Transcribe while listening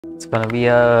It's gonna be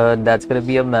a... That's gonna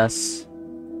be a mess.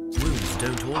 Wounds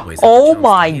don't always have Oh a chance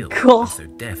my to heal, god! so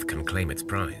death can claim its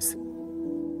prize.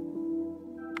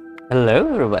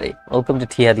 Hello everybody, welcome to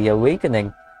Thea The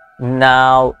Awakening.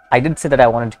 Now, I did say that I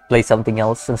wanted to play something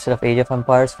else instead of Age of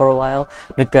Empires for a while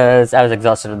because I was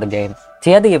exhausted with the game.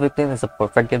 Thea The Awakening is a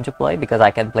perfect game to play because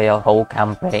I can play a whole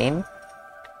campaign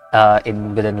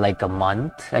within like a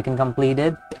month. I can complete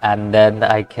it and then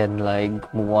I can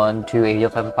like move on to Age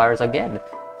of Empires again.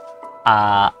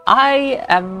 I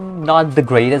am not the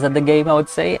greatest at the game, I would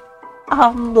say.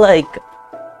 I'm like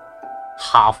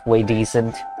halfway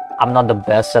decent. I'm not the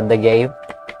best at the game,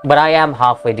 but I am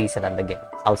halfway decent at the game.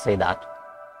 I'll say that.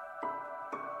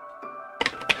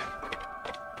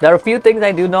 There are a few things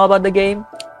I do know about the game,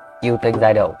 few things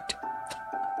I don't.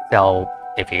 So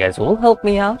if you guys will help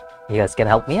me out, you guys can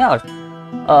help me out.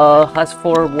 As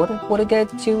for what I get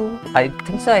to, I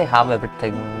think I have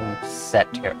everything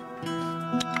set here.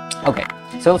 Okay,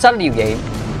 so it's not a new game.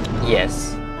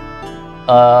 Yes.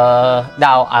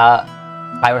 Now,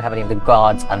 I don't have any of the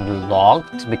gods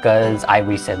unlocked because I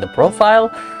reset the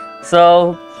profile.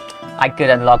 So, I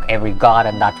could unlock every god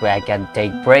and that way I can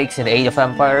take breaks in Age of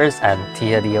Empires and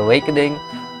Thea The Awakening.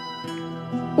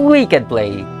 We can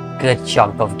play good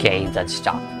chunk of games and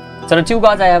stuff. So the two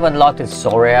gods I have unlocked is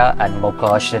Zoria and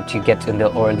Mokosh that you get in the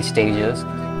early stages.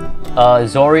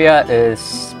 Zoria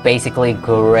is basically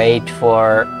great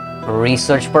for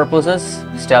research purposes,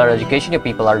 stellar education. Your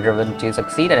people are driven to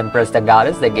succeed and impress the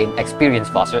goddess. They gain experience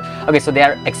faster. Okay, so they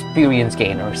are experience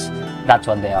gainers. That's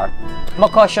what they are.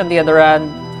 Mokosh on the other hand,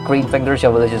 green fingers.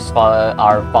 Your villages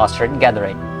are faster in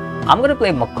gathering. I'm gonna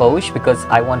play Mokosh because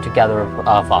I want to gather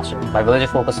faster. My villager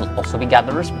focus will also be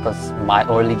gatherers because my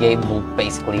early game will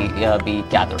basically be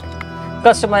gathering.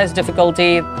 Customized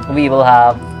difficulty, we will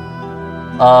have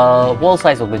world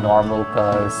size will be normal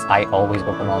because I always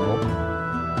go for normal.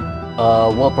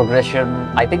 World progression,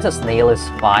 I think the snail is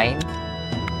fine.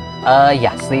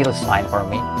 Yeah, snail is fine for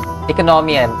me.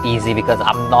 Economy, I'm easy because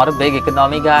I'm not a big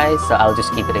economy guy, so I'll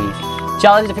just keep it easy.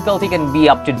 Challenge difficulty can be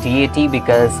up to deity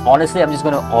because honestly, I'm just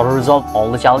going to auto-resolve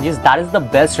all the challenges. That is the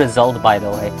best result, by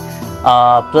the way.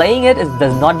 Playing it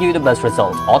does not give you the best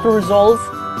result. Auto-resolve,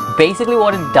 basically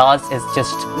what it does is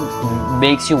just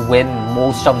makes you win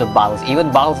most of the battles. Even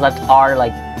battles that are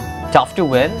like tough to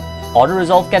win,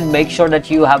 auto-resolve can make sure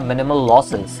that you have minimal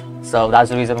losses. So that's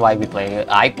the reason why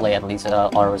I play at least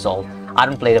auto-resolve. I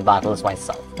don't play the battles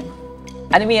myself.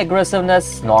 Enemy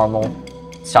aggressiveness, normal.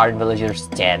 Started villagers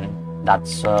 10.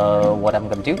 That's what I'm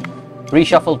gonna do.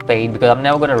 Reshuffle pain because I'm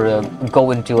never gonna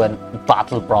go into a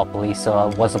battle properly.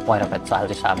 So what's the point of it? So I'll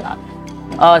just have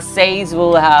that. Saves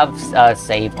will have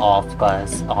save off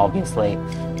because obviously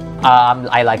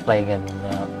I like playing in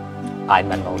Iron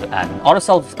Man mode and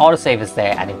auto-save is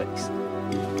there anyways.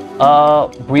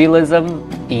 Realism,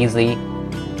 easy.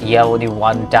 Yeah, only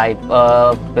one type,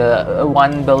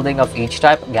 one building of each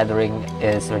type. Gathering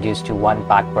is reduced to 1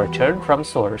 pack per turn from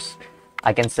source.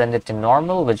 I can send it to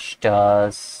normal, which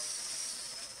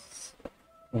does...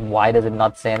 Why does it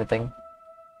not say anything?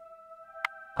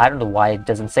 I don't know why it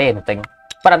doesn't say anything,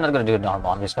 but I'm not going to do it normal.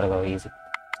 I'm just going to go easy.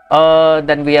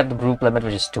 Then we have the group limit,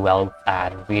 which is 12,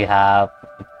 and we have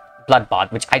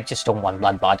Bloodbath, which I just don't want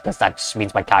Bloodbath because that just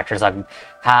means my characters are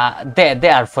they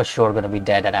are for sure going to be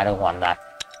dead, and I don't want that.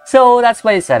 So that's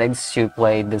my settings to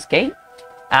play this game,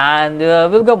 and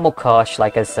we'll go Mokosh.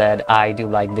 Like I said, I do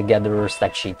like the gatherers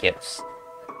that she gives.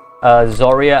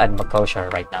 Zoria and Mokosh are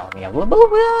right now. Yeah,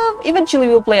 eventually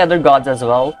we'll play other gods as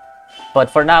well,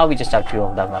 but for now we just have 2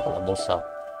 of them available. So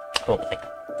we'll play.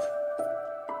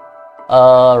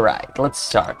 Alright, let's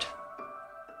start.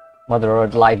 Mother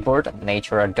Earth Lightboard,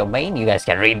 Nature Earth Domain. You guys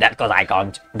can read that because I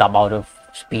can't. The amount of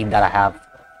speed that I have.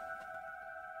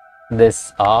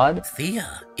 This odd.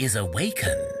 Thea is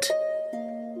awakened.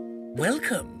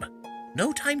 Welcome.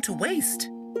 No time to waste.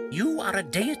 You are a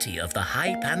deity of the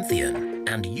High Pantheon,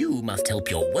 and you must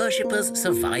help your worshippers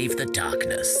survive the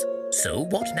darkness. So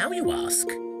what now, you ask?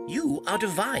 You are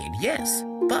divine, yes,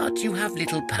 but you have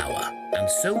little power, and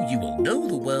so you will know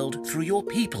the world through your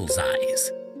people's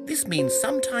eyes. This means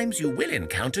sometimes you will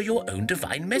encounter your own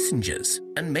divine messengers,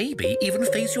 and maybe even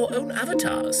face your own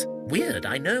avatars. Weird,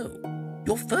 I know.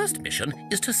 Your first mission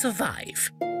is to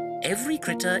survive. Every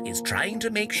critter is trying to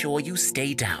make sure you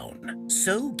stay down.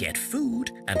 So get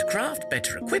food and craft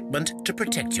better equipment to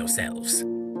protect yourselves.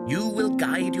 You will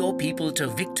guide your people to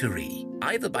victory,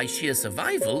 either by sheer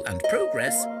survival and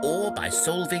progress, or by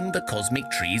solving the Cosmic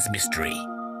Tree's mystery.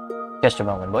 Just a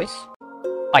moment, boys.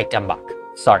 Right, I'm back.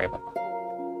 Sorry about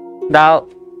that. Now,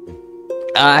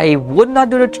 I would not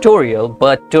do the tutorial,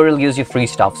 but tutorial gives you free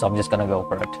stuff, so I'm just gonna go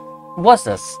for it. What's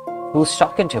this? Who's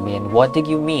talking to me and what do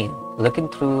you mean? Looking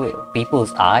through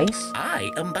people's eyes?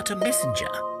 I am but a messenger.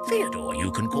 Theodore,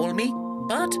 you can call me.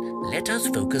 But let us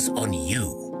focus on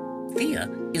you. Thea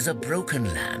is a broken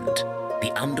land.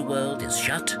 The underworld is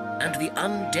shut, and the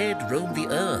undead roam the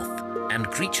earth. And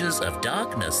creatures of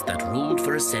darkness that ruled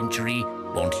for a century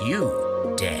want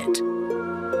you dead.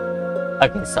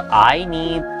 Okay, so I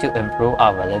need to improve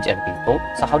our village and people.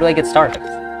 So how do I get started?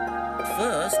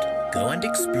 First, go and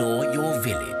explore your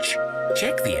village.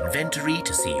 Check the inventory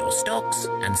to see your stocks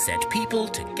and set people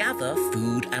to gather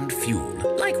food and fuel,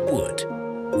 like wood.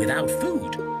 Without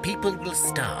food, people will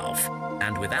starve.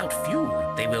 And without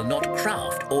fuel, they will not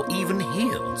craft or even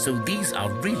heal, so these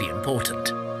are really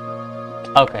important.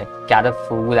 Okay, gather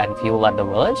food and fuel at the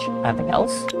village. Anything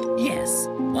else? Yes,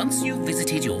 once you've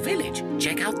visited your village,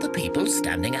 check out the people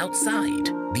standing outside,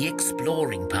 the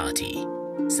exploring party.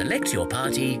 Select your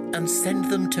party and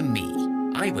send them to me.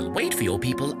 I will wait for your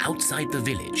people outside the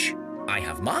village. I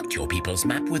have marked your people's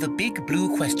map with a big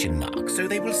blue question mark, so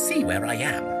they will see where I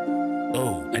am.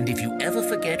 Oh, and if you ever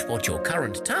forget what your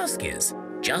current task is,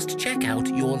 just check out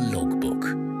your logbook.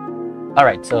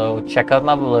 Alright, so check out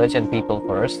my village and people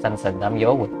first and send them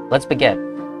your way. Let's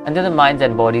begin. Enter the minds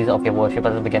and bodies of your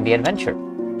worshippers and begin the adventure.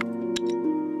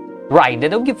 Right, they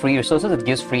don't give free resources, it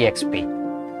gives free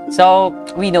XP. So,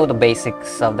 we know the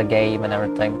basics of the game and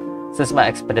everything. This is my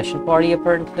expedition party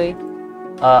apparently.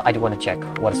 I do want to check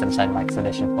what is inside my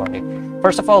expedition party.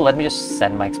 First of all, let me just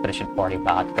send my expedition party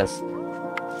back because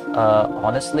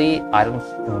honestly, I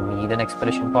don't need an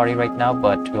expedition party right now,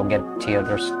 but we'll get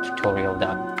Theodore's tutorial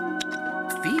done.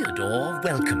 Theodore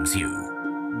welcomes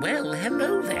you. Well,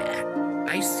 hello there.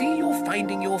 I see you're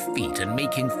finding your feet and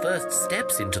making first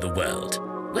steps into the world.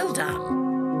 Well done.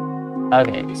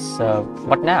 Okay, so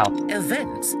what now?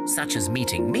 Events such as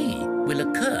meeting me will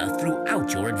occur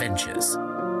throughout your adventures.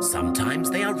 Sometimes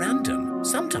they are random,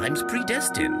 sometimes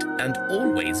predestined, and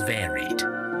always varied.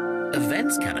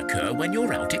 Events can occur when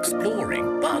you're out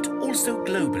exploring, but also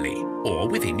globally, or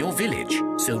within your village.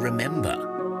 So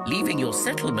remember, leaving your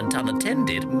settlement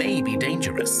unattended may be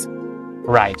dangerous.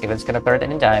 Right, events can occur at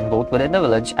any time, both within the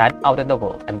village and out in the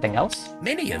world. Anything else?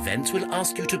 Many events will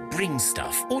ask you to bring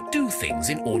stuff or do things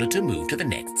in order to move to the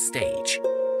next stage.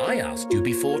 I asked you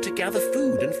before to gather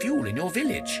food and fuel in your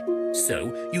village.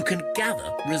 So you can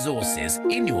gather resources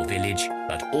in your village,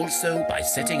 but also by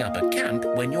setting up a camp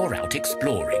when you're out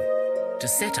exploring. To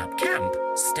set up camp,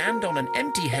 stand on an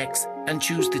empty hex and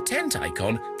choose the tent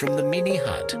icon from the mini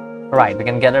HUD. Right, we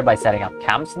can gather by setting up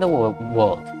camps in the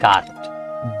world. Got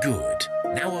it. Good.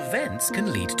 Now events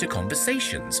can lead to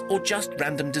conversations or just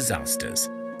random disasters,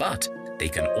 but they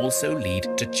can also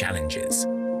lead to challenges.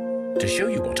 To show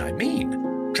you what I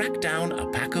mean, track down a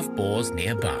pack of boars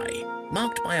nearby,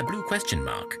 marked by a blue question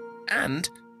mark, and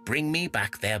bring me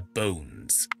back their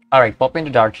bones. Alright, pop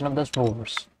into the direction of those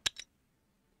movers.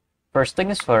 First thing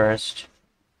is first,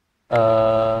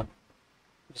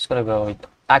 just gonna go with,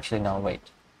 actually no, wait.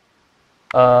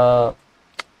 What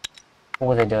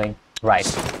was I doing? Right,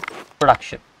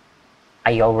 production.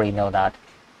 I already know that.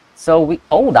 So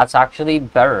oh, that's actually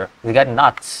better. We got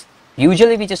nuts.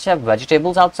 Usually we just have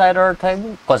vegetables outside our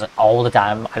thing, because all the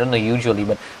time, I don't know usually,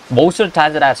 but most of the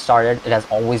times that I've started, it has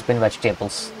always been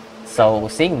vegetables. So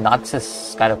seeing nuts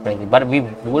is kind of crazy, but we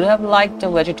would have liked a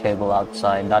vegetable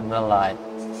outside, not gonna lie.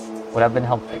 Would have been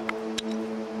helpful.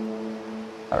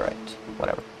 Alright,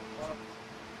 whatever.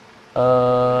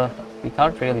 We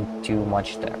can't really do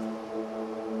much there.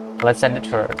 Let's send it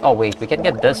for... Oh wait, we can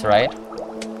get this, right?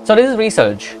 So this is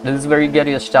research. This is where you get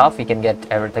your stuff. You can get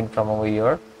everything from over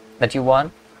here that you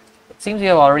want. It seems you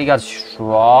have already got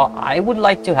straw. I would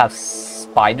like to have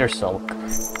spider silk.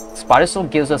 Spider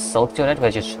silk gives us silk to it,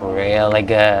 which is really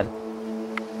good.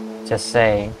 Just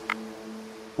saying.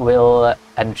 We'll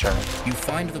enter. You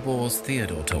find the boars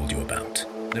Theodore told you about.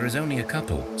 There is only a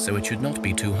couple, so it should not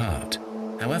be too hard.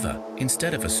 However,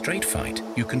 instead of a straight fight,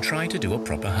 you can try to do a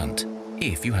proper hunt.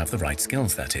 If you have the right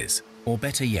skills, that is. Or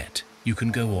better yet, you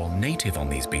can go all native on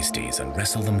these beasties and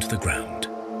wrestle them to the ground.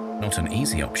 Not an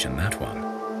easy option, that one.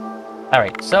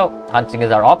 Alright, so hunting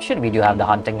is our option. We do have the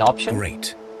hunting option.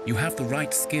 Great. You have the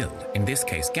right skill, in this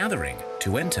case gathering,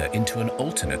 to enter into an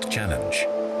alternate challenge.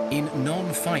 In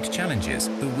non-fight challenges,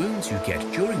 the wounds you get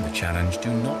during the challenge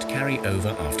do not carry over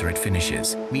after it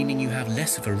finishes, meaning you have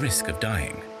less of a risk of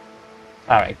dying.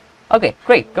 Alright. Okay,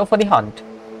 great. Go for the hunt.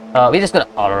 We're just gonna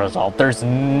auto-resolve. There's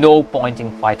no point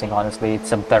in fighting, honestly.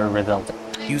 It's a better result.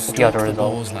 You stalked the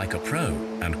boars like a pro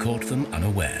and caught them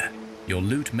unaware. Your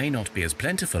loot may not be as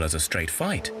plentiful as a straight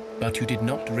fight, but you did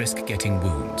not risk getting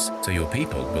wounds, so your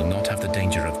people will not have the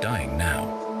danger of dying now.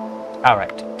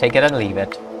 Alright, take it and leave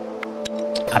it.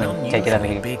 I mean, take it and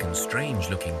Unusually leave. big and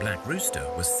strange-looking black rooster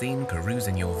was seen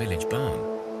perusing your village barn.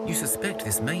 You suspect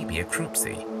this may be a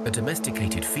cropsy, a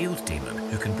domesticated field demon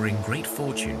who can bring great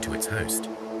fortune to its host.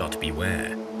 But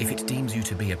beware, if it deems you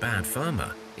to be a bad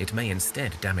farmer, it may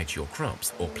instead damage your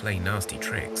crops or play nasty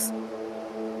tricks.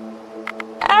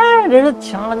 There's a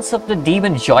chance of the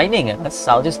demon joining us.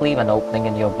 I'll just leave an opening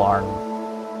in your barn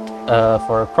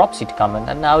for a cropsy to come in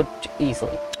and out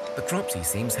easily. The cropsy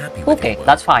seems happy with Okay, your work,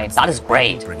 that's fine. and That so is it will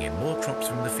great. bring in more crops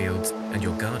from the fields, and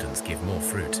your gardens give more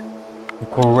fruit.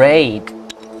 Great.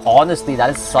 Honestly, that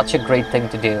is such a great thing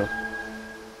to do.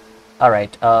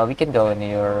 Alright, we can go in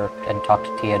here and talk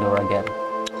to Theodore again.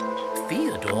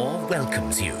 Theodore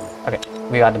welcomes you. Okay,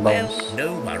 we got the bones. Well,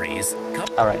 no worries. Come.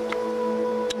 Alright.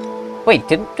 Wait,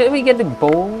 did we get the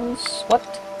bones? What?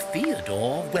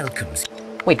 Theodore welcomes you.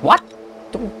 Wait, what?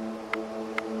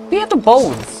 We have the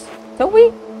bones, don't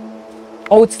we?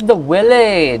 Oh, it's in the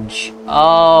village.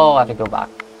 Oh, I have to go back.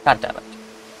 God damn it.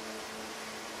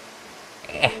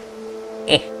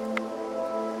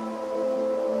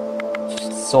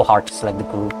 It's so hard to select the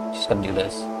group. Just gonna do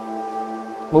this.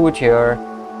 Move it here.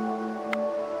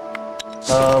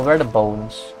 Where are the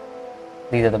bones?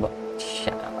 These are the bones.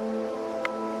 Shut up.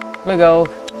 Here we go.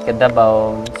 Get the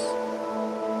bones.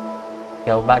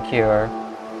 Go back here.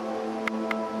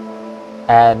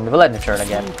 And we'll end the turn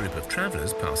again. A group of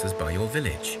travelers passes by your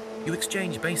village. You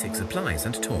exchange basic supplies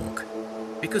and talk.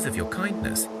 Because of your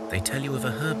kindness, they tell you of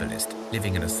a herbalist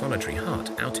living in a solitary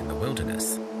hut out in the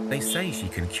wilderness. They say she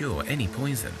can cure any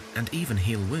poison and even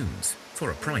heal wounds,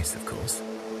 for a price, of course.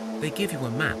 They give you a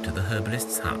map to the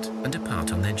herbalist's hut and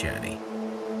depart on their journey.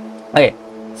 Okay,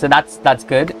 so that's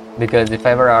good, because if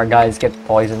ever our guys get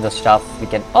poisoned or stuff, we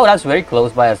can... Oh, that's very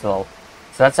close by as well.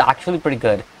 So that's actually pretty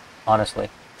good, honestly.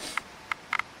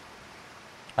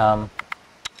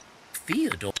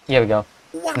 Theodore. Here we go.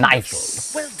 Wonderful.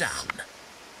 Nice. Well done.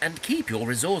 And keep your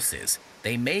resources.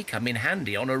 They may come in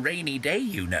handy on a rainy day,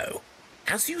 you know.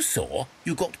 As you saw,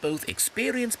 you got both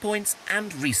experience points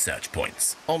and research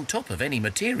points, on top of any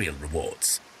material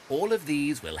rewards. All of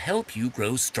these will help you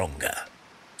grow stronger.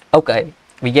 Okay,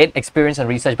 we gain experience and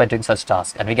research by doing such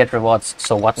tasks, and we get rewards,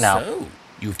 so what now? So,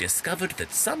 you've discovered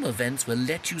that some events will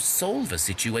let you solve a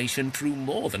situation through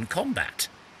more than combat.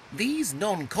 These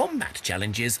non-combat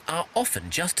challenges are often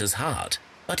just as hard,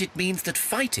 but it means that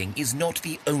fighting is not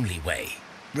the only way.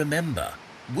 Remember,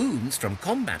 wounds from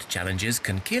combat challenges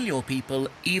can kill your people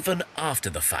even after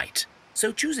the fight,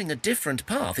 so choosing a different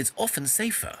path is often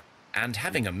safer. And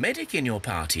having a medic in your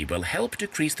party will help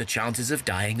decrease the chances of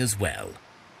dying as well.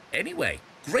 Anyway,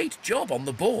 great job on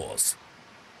the boars.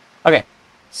 Okay,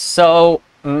 so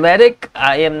medic,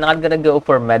 I am not gonna go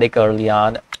for medic early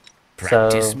on.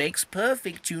 Practice makes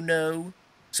perfect, you know.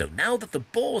 So now that the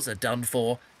boars are done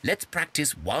for, let's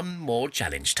practice one more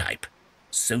challenge type.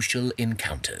 Social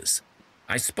encounters.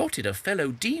 I spotted a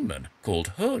fellow demon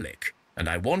called Hurlik, and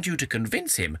I want you to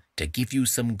convince him to give you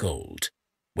some gold.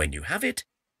 When you have it,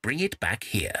 bring it back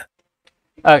here.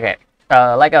 Okay,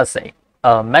 like I was saying,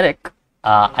 medic,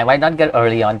 I might not get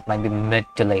early on, it might be mid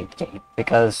to late game,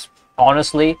 because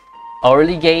honestly,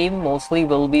 early game mostly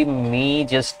will be me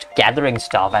just gathering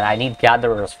stuff, and I need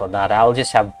gatherers for that. I'll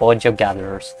just have a bunch of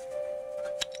gatherers.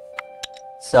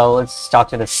 So let's talk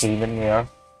to the demon here.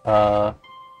 Can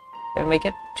we make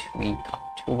it?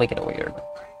 We'll make it over here.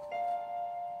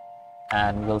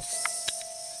 And we'll...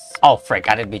 Oh, frick,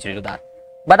 I didn't mean to do that.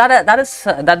 But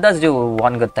that does do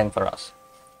one good thing for us.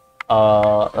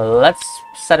 Let's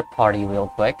set a party real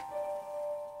quick,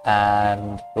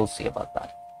 and we'll see about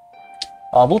that.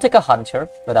 We'll take a hunter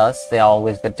with us. They're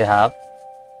always good to have.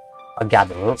 A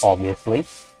gatherer, obviously.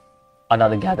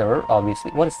 Another gatherer,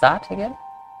 obviously. What is that again?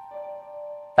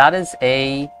 That is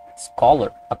a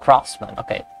scholar, a craftsman.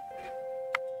 Okay,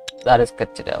 that is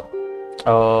good to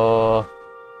know.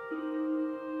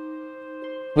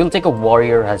 We'll take a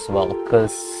warrior as well,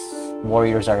 because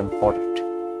warriors are important.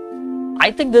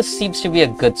 I think this seems to be a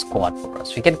good squad for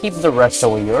us. We can keep the rest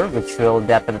over here, which will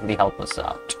definitely help us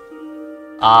out.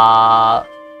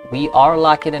 We are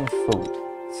lacking in food,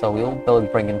 so we'll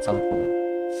bring in some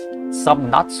food. Some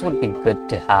nuts would be good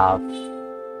to have.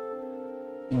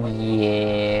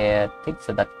 Yeah, I think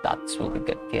so. That nuts will be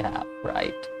good to have,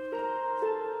 right?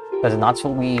 Because nuts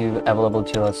will be available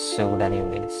to us soon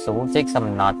anyway. So we'll take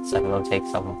some nuts and we'll take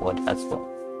some wood as well.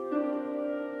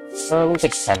 We'll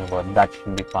take 10 wood. That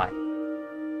should be fine.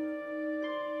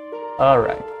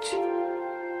 Alright.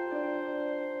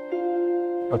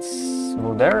 Let's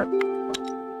move there.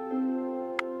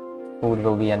 Food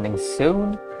will be ending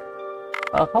soon.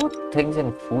 How are things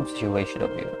in food situation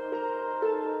over here?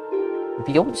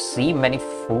 We don't see many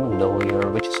food over here,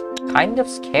 which is kind of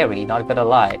scary, not gonna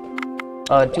lie.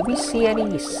 Do we see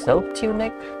any silk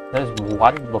tunic? There's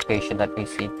one location that we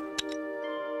see.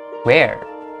 Where?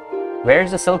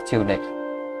 Where's the silk tunic?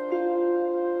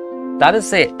 That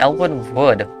is a elven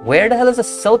wood. Where the hell is a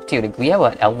silk tunic? We have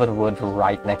an elven wood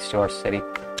right next to our city.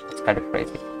 It's kind of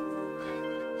crazy.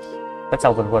 That's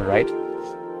elven wood, right?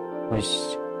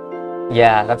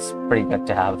 Yeah, that's pretty good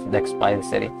to have next by the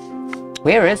city.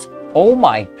 Where is? Oh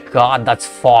my god, that's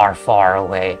far, far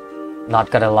away.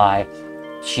 Not gonna lie.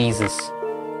 Jesus.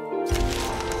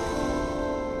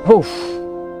 Oof.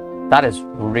 That is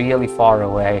really far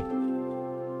away.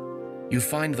 You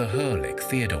find the Herlick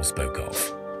Theodore spoke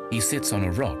of. He sits on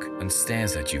a rock and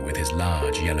stares at you with his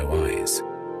large yellow eyes.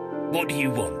 What do you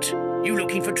want? You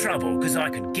looking for trouble? Because I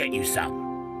can get you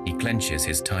some. He clenches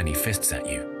his tiny fists at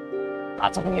you.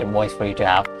 That's a weird voice for you to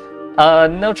have.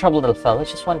 No trouble, little fella.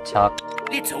 Just want to talk.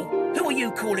 Little? Who are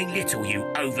you calling little, you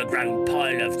overgrown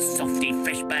pile of softy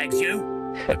fish bags, you?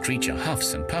 The creature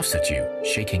huffs and puffs at you,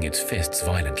 shaking its fists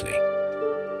violently.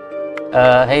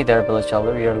 Hey there, village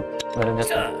elder. You're letting us...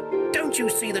 Sir, don't you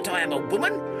see that I am a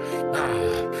woman?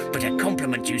 Ah, but a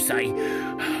compliment, you say?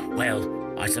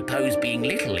 Well, I suppose being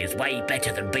little is way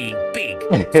better than being big.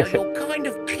 So you're kind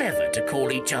of clever to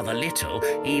call each other little,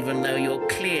 even though you're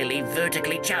clearly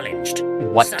vertically challenged.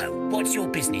 What? So, what's your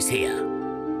business here?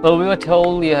 Well, we were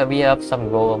told we have some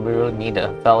gold and we really need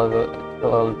a fellow.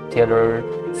 Theodore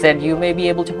said you may be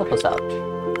able to help us out.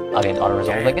 I mean, on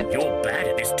resolving it. You're bad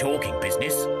at this talking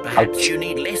business. Perhaps Ouch. you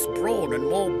need less brawn and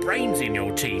more brains in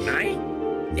your team, eh?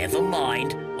 Never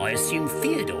mind. I assume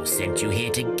Theodore sent you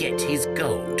here to get his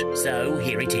gold. So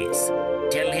here it is.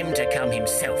 Tell him to come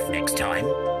himself next time.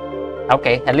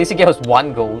 Okay, at least he gave us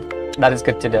one gold. That is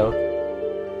good to know.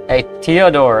 Hey,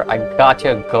 Theodore, I got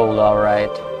your gold,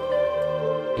 alright.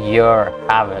 Here,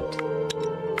 have it.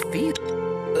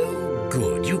 Oh,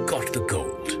 good, you got the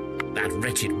gold. That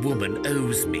wretched woman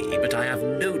owes me, but I have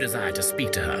no desire to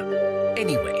speak to her.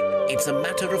 Anyway, it's a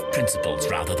matter of principles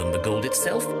rather than the gold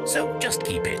itself, so just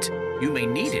keep it. You may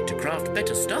need it to craft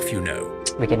better stuff, you know.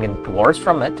 We can get dwarves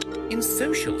from it. In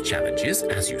social challenges,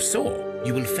 as you saw,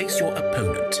 you will face your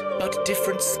opponent, but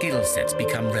different skill sets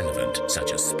become relevant,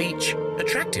 such as speech,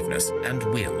 attractiveness, and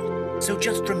will. So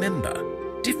just remember,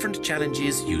 different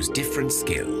challenges use different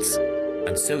skills.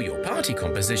 And so your party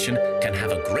composition can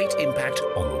have a great impact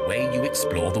on the way you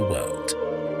explore the world.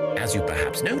 As you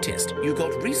perhaps noticed, you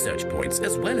got research points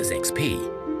as well as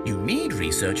XP. You need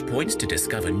research points to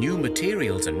discover new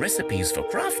materials and recipes for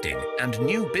crafting and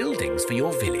new buildings for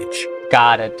your village.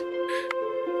 Got it.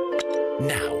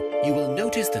 Now, you will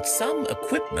notice that some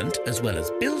equipment as well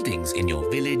as buildings in your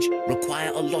village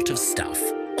require a lot of stuff,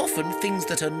 often things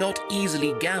that are not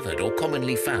easily gathered or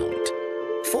commonly found.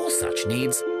 For such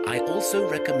needs, I also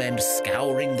recommend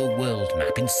scouring the world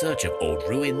map in search of old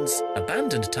ruins,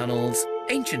 abandoned tunnels,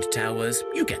 ancient towers.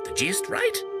 You get the gist,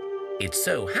 right? It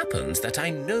so happens that I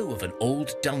know of an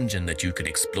old dungeon that you can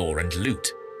explore and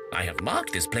loot. I have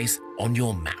marked this place on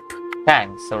your map.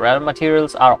 Thanks. So rare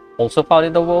materials are also found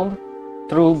in the world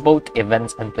through both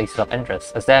events and places of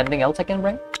interest. Is there anything else I can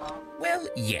bring? Well,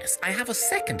 yes, I have a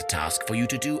second task for you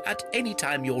to do at any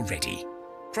time you're ready.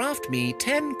 Craft me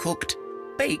 10 cooked,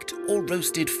 baked or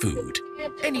roasted food,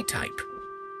 any type.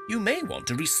 You may want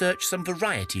to research some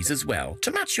varieties as well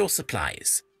to match your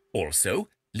supplies. Also,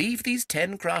 leave these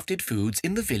 10 crafted foods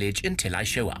in the village until I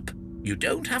show up. You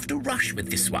don't have to rush with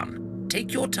this one.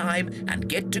 Take your time and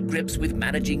get to grips with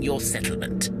managing your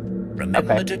settlement.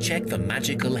 Remember to check the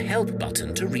magical help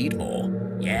button to read more.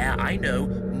 Yeah, I know,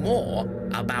 more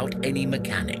about any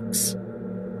mechanics.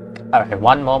 Alright,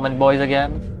 one moment, boys,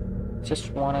 again.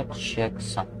 Just want to check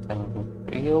something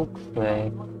real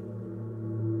quick.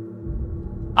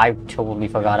 I totally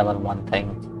forgot about one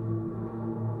thing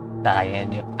that I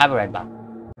knew. I'll be right back.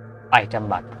 Item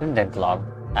back. Indent log.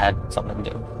 I had something to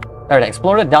do. Alright,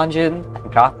 explore the dungeon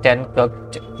and craft 10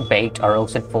 cooked, baked, or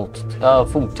roasted food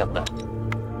till then.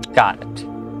 Got it.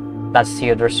 That's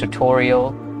Theodore's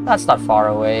tutorial. That's not far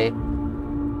away.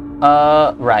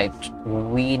 Right.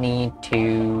 We need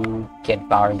to get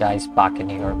our guys back in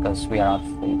here because we are out of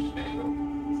food.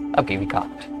 Okay, we got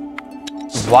it.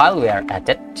 While we are at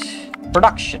it,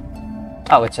 production.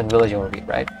 Oh, it's in village overview,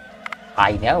 right?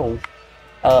 I know.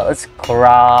 Let's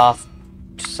craft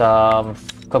some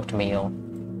cooked meal.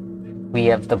 We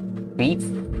have the beef.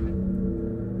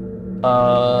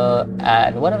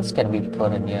 And what else can we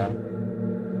put in here?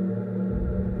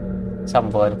 Some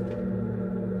wood.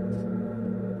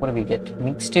 What do we get?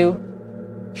 Meat stew?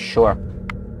 Sure.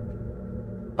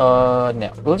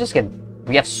 No. We'll just get...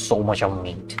 We have so much of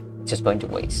meat. It's just going to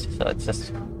waste. So it's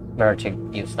just better to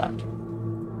use that.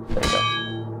 There we go.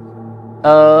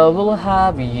 We'll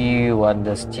have you on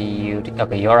this duty.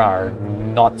 Okay, you're our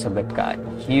not so good guy.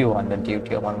 You on the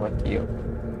duty along with you.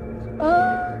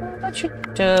 That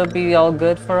should be all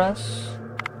good for us.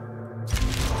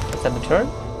 Is that the turn?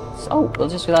 Oh, we'll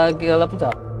just get leveled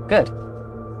up. Good.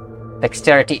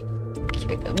 Dexterity.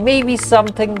 Maybe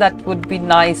something that would be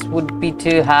nice would be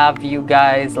to have you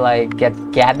guys like get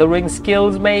gathering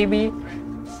skills, maybe.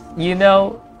 You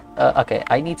know. Okay,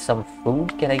 I need some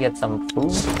food. Can I get some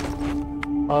food?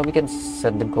 We can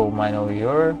set the gold mine over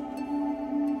here,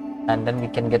 and then we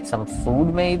can get some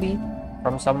food maybe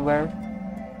from somewhere.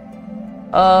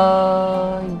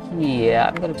 Yeah,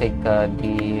 I'm gonna take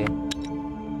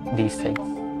these things,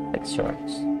 like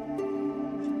shorts.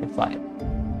 It's fine.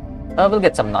 We'll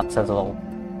get some nuts as well.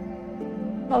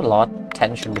 Not a lot.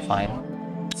 10 should be fine.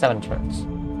 7 turns.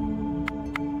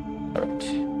 Alright.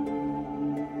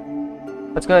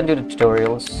 Let's go and do the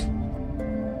tutorials.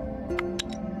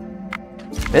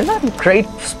 This is a great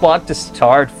spot to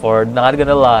start for, not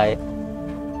gonna lie.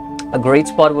 A great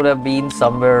spot would have been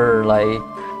somewhere like...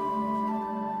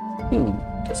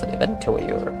 there's an event over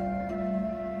here.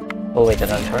 Oh wait,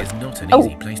 another turn. It's not an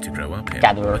easy place to grow up in.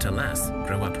 Gatherer. But alas,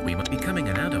 grow up we must. Becoming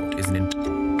an adult is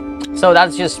an So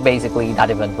that's just basically that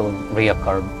event will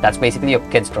reoccur. That's basically your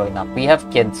kids growing up. We have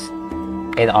kids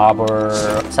in our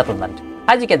settlement.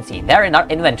 As you can see, they're in our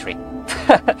inventory.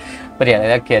 But yeah,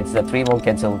 they're kids. The 3 more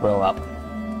kids will grow up.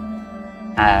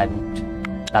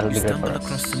 And that'll be good for us.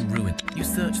 Across some ruins. You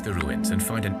search the ruins and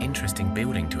find an interesting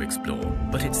building to explore,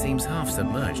 but it seems half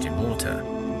submerged in water.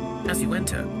 As you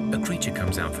enter, a creature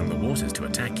comes out from the waters to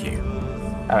attack you.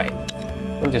 Alright.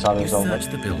 We'll just always resolve search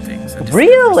it. the buildings and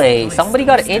Really? Somebody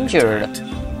got injured.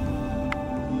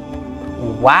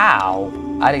 Wow.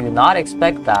 I did not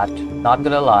expect that. Not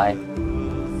gonna lie.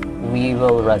 We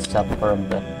will rest up for a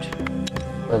bit.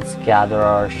 Let's gather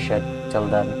our shit till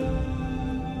then.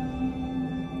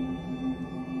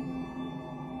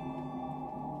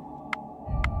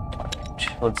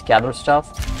 Let's gather stuff.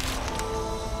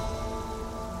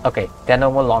 Okay, they're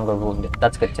no longer wounded.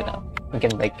 That's good to know. We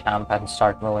can break camp and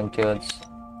start moving towards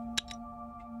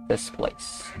this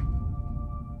place.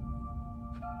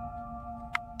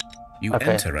 You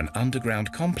enter an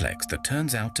underground complex that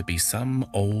turns out to be some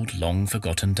old,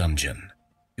 long-forgotten dungeon.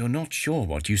 You're not sure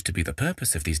what used to be the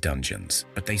purpose of these dungeons,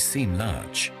 but they seem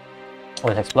large.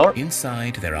 Let's explore.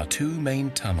 Inside, there are 2 main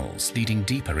tunnels leading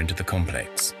deeper into the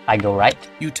complex. I go right.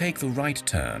 You take the right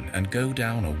turn and go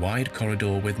down a wide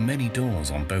corridor with many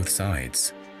doors on both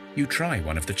sides. You try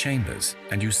one of the chambers,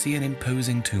 and you see an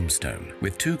imposing tombstone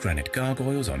with 2 granite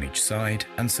gargoyles on each side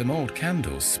and some old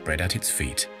candles spread at its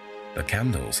feet. The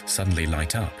candles suddenly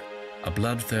light up. A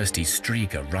bloodthirsty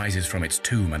streak rises from its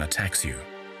tomb and attacks you.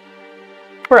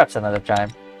 Perhaps another time.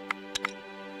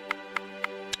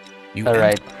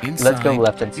 Alright, let's go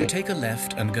left and see. You take a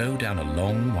left and go down a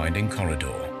long, winding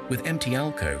corridor with empty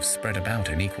alcoves spread about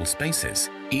in equal spaces,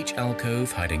 each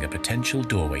alcove hiding a potential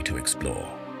doorway to explore.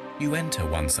 You enter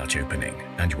one such opening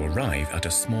and you arrive at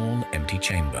a small, empty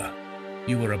chamber.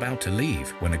 You are about to leave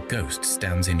when a ghost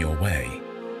stands in your way.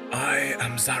 I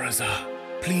am Zaraza.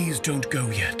 Please don't go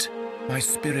yet. My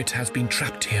spirit has been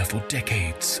trapped here for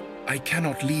decades. I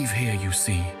cannot leave here, you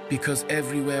see, because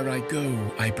everywhere I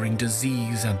go, I bring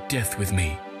disease and death with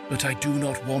me. But I do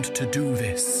not want to do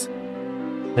this.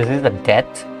 This is the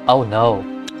death? Oh no.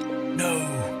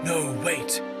 No,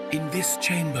 wait. In this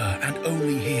chamber and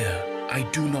only here, I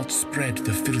do not spread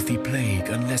the filthy plague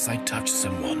unless I touch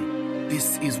someone.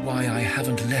 This is why I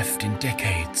haven't left in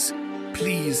decades.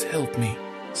 Please help me.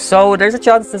 So there's a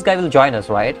chance this guy will join us,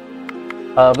 right?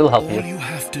 We'll help you. All you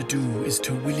have to do is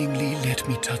to willingly let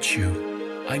me touch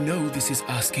you. I know this is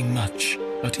asking much,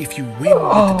 but if you win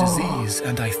with the disease,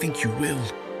 and I think you will,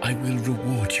 I will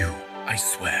reward you, I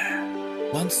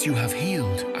swear. Once you have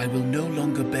healed, I will no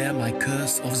longer bear my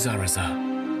curse of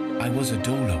Zaraza. I was a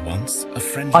Dola once, a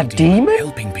friendly demon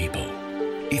helping people.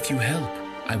 If you help,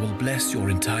 I will bless your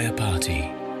entire party.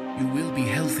 You will be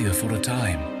healthier for a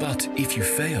time, but if you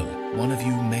fail, one of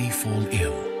you may fall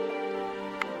ill.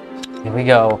 Here we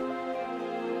go.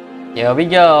 Here we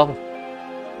go.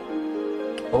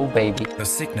 Oh, baby. The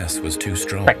sickness was too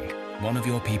strong. Right. One of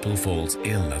your people falls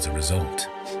ill as a result.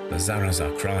 The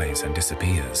Zaraza cries and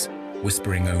disappears,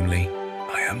 whispering only,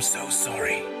 I am so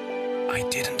sorry. I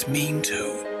didn't mean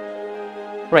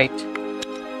to. Great.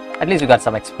 At least we got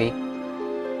some XP.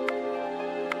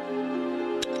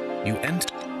 You enter.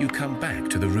 You come back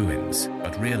to the ruins,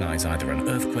 but realize either an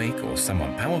earthquake or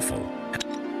someone powerful.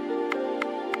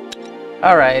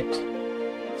 Alright.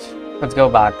 Let's go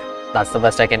back. That's the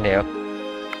best I can do.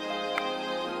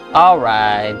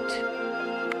 Alright.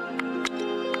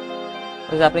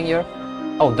 What's happening here?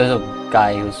 Oh, there's a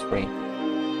guy who's free.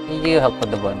 You help with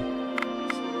the one.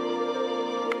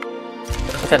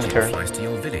 A letter flies to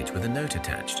your village with a note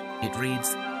attached. It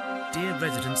reads, "Dear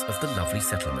residents of the lovely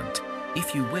settlement,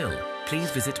 if you will, please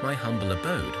visit my humble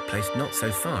abode, placed not so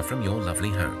far from your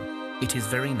lovely home. It is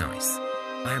very nice.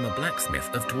 I am a blacksmith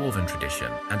of dwarven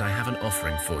tradition, and I have an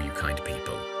offering for you, kind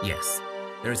people. Yes,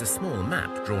 there is a small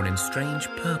map drawn in strange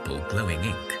purple glowing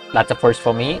ink." That's a first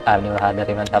for me. I've never had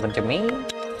that event happen to me.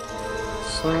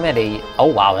 Smitty. Oh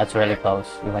wow, that's really close.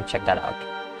 We might check that out.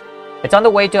 It's on the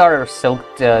way to our silk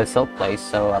place,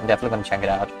 so I'm definitely gonna check it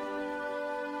out.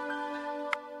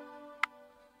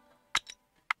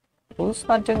 Who's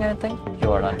not doing anything?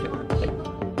 You are not doing anything.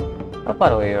 Oh, by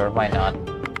the way, here, why not?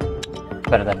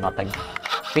 Better than nothing.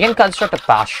 We can construct a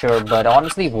pasture, but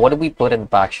honestly, what do we put in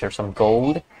pasture? Some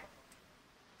gold,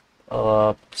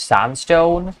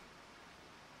 sandstone,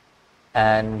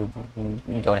 and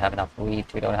we don't have enough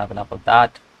wheat. We don't have enough of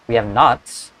that. We have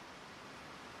nuts.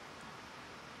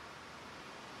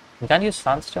 We can't use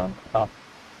sandstone. Oh,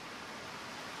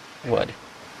 wood.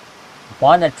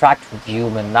 One attract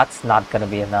human. That's not gonna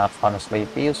be enough, honestly.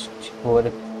 If we use wood,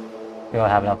 we don't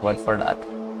have enough wood for that.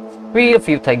 We need a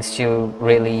few things to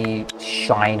really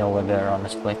shine over there,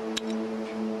 honestly.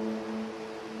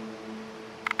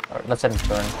 Alright, let's end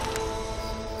turn.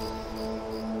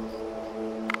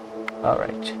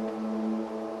 Alright.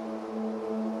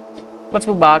 Let's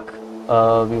move back.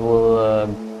 We will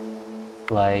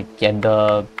like get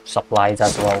the supplies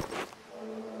as well.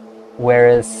 Where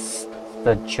is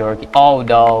the jerky? Oh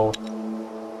no!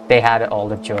 They had all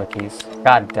the jerkies.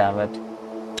 God damn it.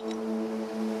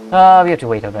 We have to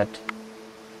wait a bit.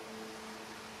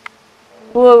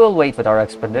 We'll wait with our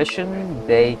expedition.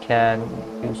 They can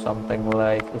do something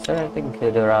like... Is there anything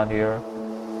good around here?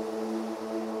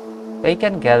 They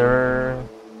can gather...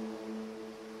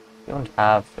 We don't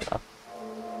have enough.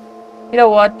 You know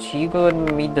what? You go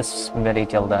and meet the smithy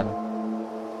till then.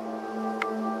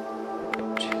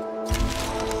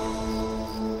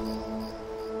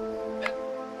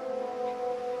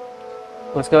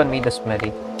 Let's go and meet the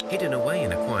smithy. Hidden away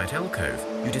in a quiet alcove,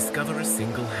 you discover a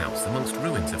single house amongst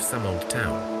ruins of some old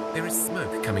town. There is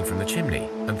smoke coming from the chimney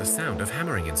and the sound of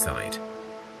hammering inside.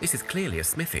 This is clearly a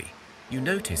smithy. You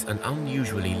notice an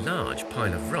unusually large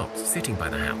pile of rocks sitting by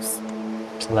the house.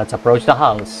 Let's approach the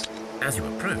house. As you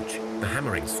approach, the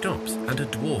hammering stops and a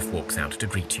dwarf walks out to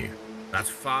greet you. "That's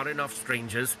far enough,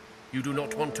 strangers. You do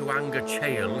not want to anger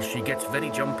Chael. She gets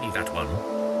very jumpy, that one."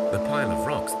 The pile of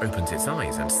rocks opens its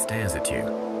eyes and stares at you.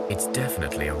 It's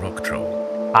definitely a rock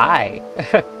troll. Hi.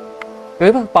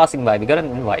 We were passing by. We got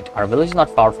an invite. Our village is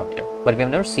not far from here, but we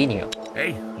have never seen you.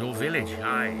 Hey, your village,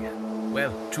 aye.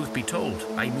 Well, truth be told,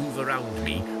 I move around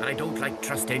me, and I don't like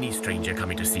trust any stranger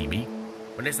coming to see me.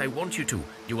 Unless I want you to,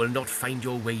 you will not find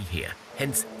your way here,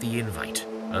 hence the invite.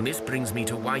 And this brings me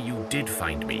to why you did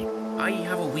find me. I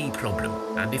have a wee problem,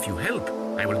 and if you help,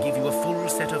 I will give you a full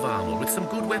set of armor with some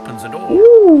good weapons and all.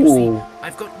 Ooh. You see,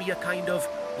 I've got me a kind of,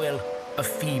 well, a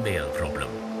female problem.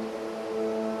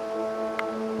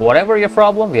 Whatever your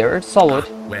problem, we're solid.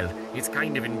 Well, it's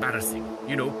kind of embarrassing.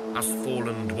 You know, us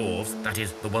fallen dwarves, that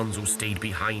is, the ones who stayed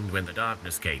behind when the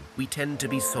darkness came, we tend to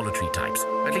be solitary types,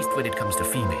 at least when it comes to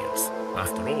females.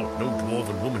 After all, no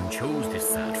dwarven woman chose this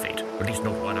sad fate, at least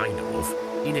not one I know of.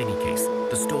 In any case,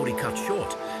 the story cut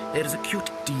short, there is a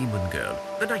cute demon girl,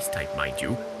 the nice type, mind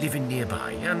you, living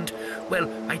nearby, and, well,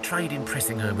 I tried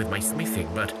impressing her with my smithing,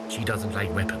 but she doesn't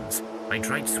like weapons. I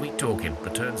tried sweet talking,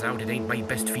 but turns out it ain't my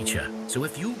best feature. So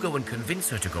if you go and convince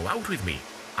her to go out with me,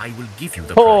 I will give you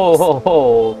the prize.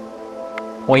 Ho.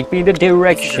 Point me the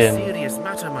direction. This is a serious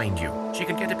matter, mind you. She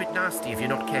can get a bit nasty if you're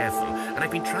not careful, and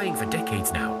I've been trying for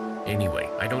decades now. Anyway,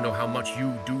 I don't know how much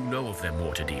you do know of them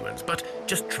water demons, but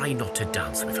just try not to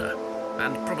dance with her.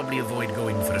 And probably avoid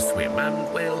going for a swim,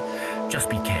 and, well, just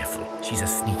be careful. She's a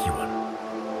sneaky one.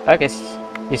 Okay,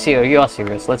 you see, you are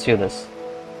serious. Let's do this.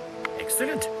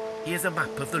 Excellent. Here's a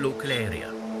map of the local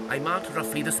area. I marked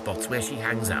roughly the spots where she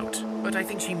hangs out, but I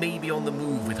think she may be on the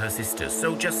move with her sisters,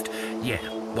 so just, yeah,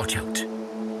 watch out.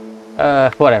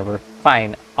 Whatever.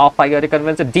 Fine. Off I go to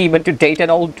convince a demon to date an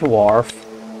old dwarf.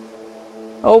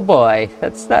 Oh boy,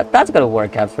 that's gonna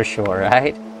work out for sure,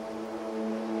 right?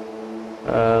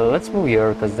 Let's move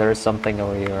here, because there's something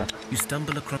over here. You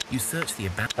stumble across... You search the...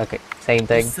 Okay, same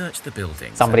thing. You search the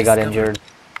building. Somebody got injured.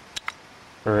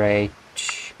 Right.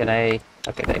 Can I...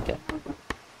 Okay, thank you.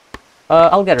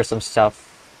 I'll get her some stuff.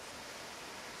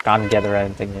 Can't get her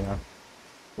anything, you know.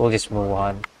 We'll just move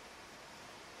on.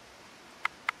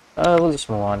 We'll just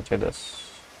move on to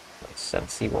this.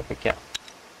 Let's see what we get.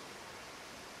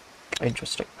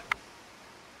 Interesting.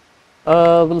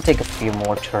 We'll take a few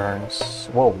more turns.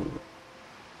 Whoa.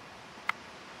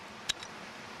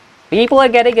 People are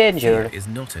getting injured. Fear is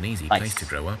not an easy Nice. place to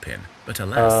grow up in, but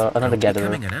alas, Another gatherer.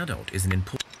 becoming an adult is an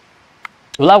important.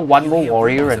 We'll have one more You hear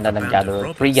warrior rumors and of then a band of gatherer.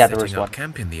 robbers 3 gatherers, setting up 1.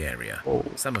 camp in the area. Oh.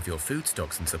 Some of your food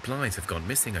stocks and supplies have gone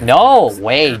missing. over No the weeks,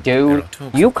 way, and there dude. are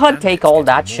talks You of can't bandits take all getting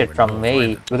that more shit and from more me.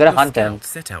 violent. We're gonna Your hunt them. scouts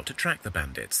set out to track the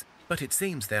bandits, but it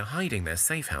seems they're hiding their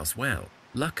safe house well.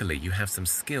 Luckily, you have some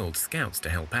skilled scouts to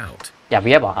help out. Yeah,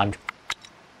 we have a hunt.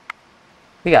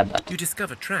 We got that. You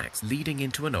discover tracks leading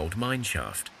into an old mine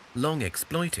shaft, long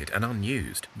exploited and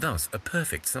unused, thus a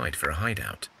perfect site for a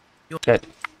hideout. Good.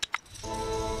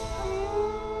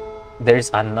 There's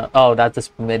an... Oh, that's a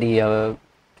Smitty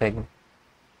thing.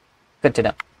 Good to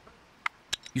know.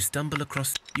 You stumble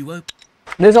across... You open...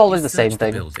 There's always the search same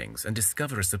thing. buildings and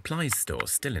discover a supplies store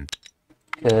still in...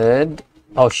 Good.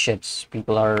 Oh shit,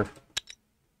 people are...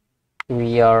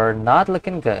 We are not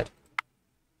looking good.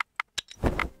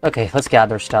 Okay, let's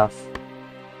gather stuff.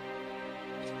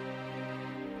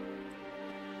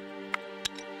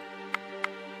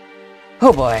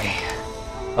 Oh boy.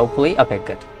 Hopefully... Okay,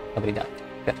 good. Nobody died.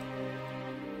 Good.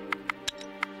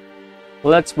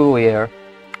 Let's move here.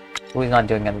 Who's not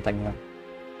doing anything now?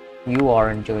 You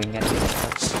aren't doing anything.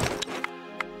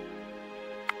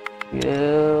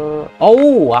 Yeah.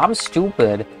 Oh, I'm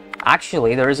stupid.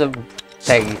 Actually, there is a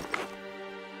thing.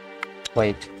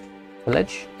 Wait.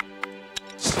 Village?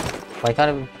 Why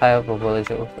can't I have a village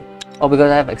over? Oh,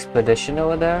 because I have expedition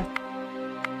over there?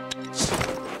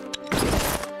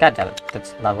 God damn it.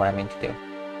 That's not what I mean to do.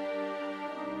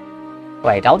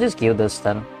 Wait, I'll just give this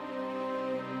then.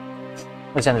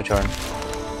 Let's end the turn.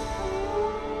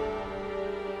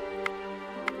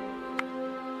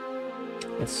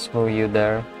 Let's move you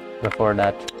there before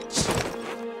that.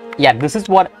 Yeah, this is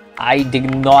what I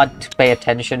did not pay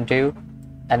attention to.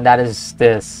 And that is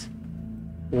this.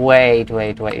 Wait.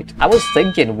 I was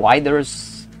thinking why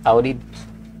there's Audi.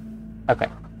 Okay.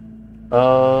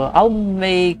 I'll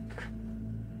make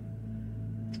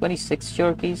 26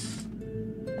 jerkies.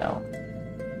 No.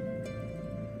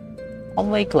 I'll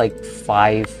make like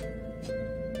 5.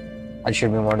 That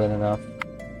should be more than enough.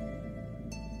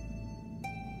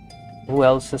 Who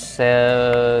else is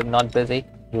not busy?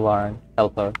 You aren't.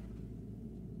 Help her.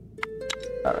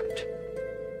 Alright.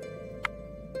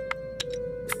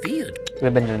 Feared.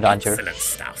 We've been to the dungeon. Excellent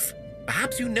stuff.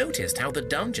 Perhaps you noticed how the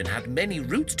dungeon had many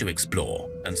routes to explore,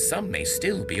 and some may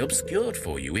still be obscured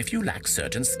for you if you lack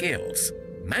certain skills.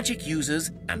 Magic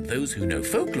users, and those who know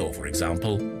folklore, for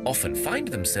example, often find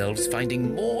themselves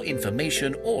finding more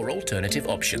information or alternative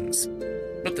options.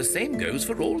 But the same goes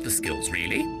for all the skills,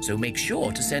 really, so make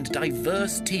sure to send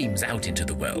diverse teams out into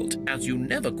the world, as you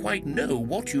never quite know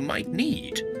what you might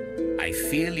need. I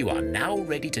feel you are now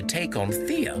ready to take on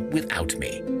Thea without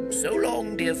me. So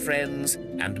long, dear friends,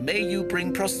 and may you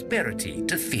bring prosperity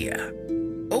to Thea.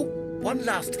 Oh, one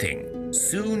last thing.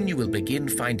 Soon you will begin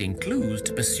finding clues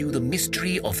to pursue the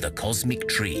mystery of the cosmic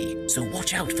tree, so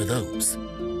watch out for those.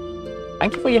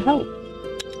 Thank you for your help.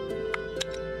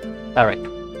 Alright.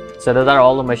 So those are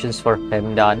all the missions for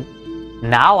him done.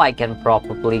 Now I can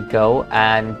probably go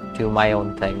and do my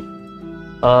own thing.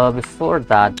 Before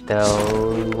that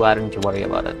though, why don't you worry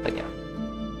about it? But yeah.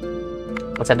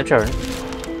 Let's end the turn.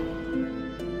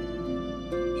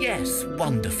 Yes,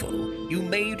 wonderful. You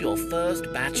made your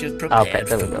first batch of prepared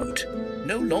food.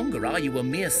 No longer are you a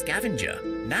mere scavenger.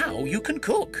 Now you can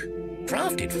cook.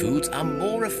 Crafted foods are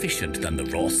more efficient than the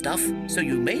raw stuff, so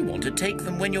you may want to take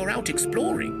them when you're out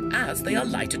exploring, as they are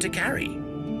lighter to carry.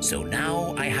 So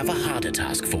now I have a harder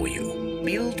task for you.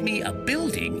 Build me a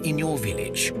building in your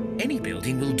village. Any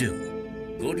building will do.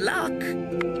 Good luck.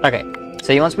 Okay,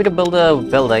 so he wants me to build a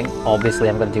building. Obviously,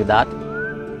 I'm gonna do that.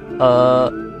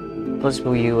 Let's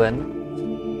move you in.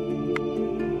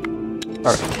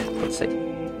 Alright, let's see.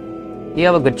 You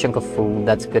have a good chunk of food,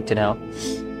 that's good to know.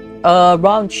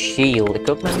 Round shield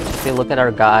equipment. If you look at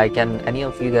our guy, can any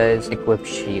of you guys equip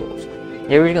shields?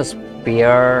 You're using a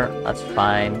spear, that's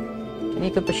fine. Can you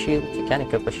equip a shield? You can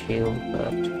equip a shield,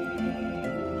 but...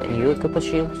 Can you equip a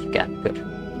shield? You can, good.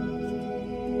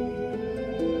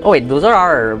 Oh wait, those are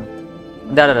our...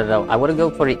 No. I want to go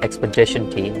for the expedition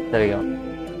team. There you go.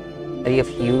 Any of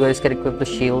you guys can equip the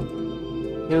shield?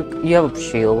 You have a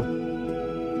shield.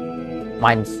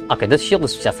 Mine's... Okay, this shield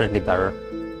is definitely better.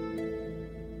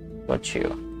 What you?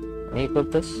 Can you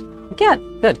equip this? You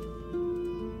can! Good.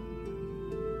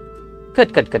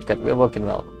 Good. We're working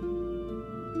well.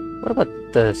 What about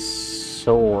the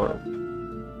sword?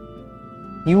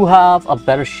 You have a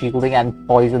better shielding and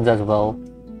poisons as well.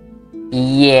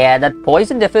 Yeah, that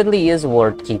poison definitely is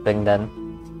worth keeping then.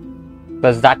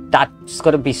 because that's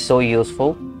gonna be so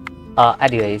useful.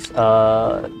 Anyways,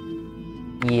 yeah,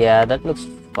 that looks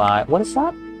fine. What is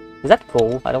that? Is that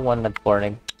coal? I don't want that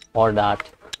burning or that.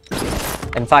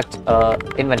 In fact,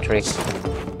 inventory.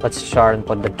 Let's try and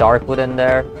put the dark wood in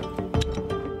there.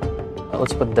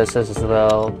 Let's put this as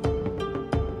well.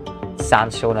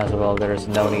 Sandstone as well. There is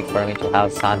no need for me to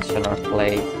have sandstone or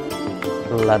clay.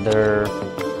 Leather,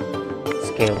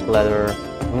 scaled leather,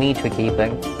 meat we're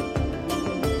keeping.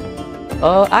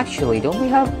 Actually, don't we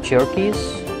have jerkies?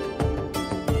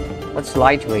 That's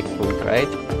lightweight food, right?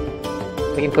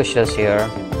 We can push this here.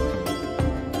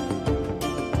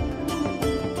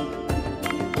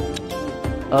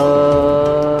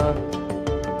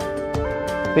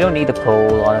 We don't need the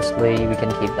coal, honestly. We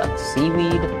can keep that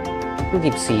seaweed. We'll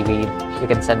keep seaweed. We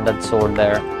can send that sword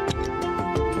there.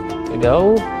 There we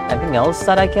go. Anything else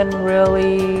that I can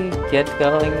really get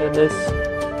going with this?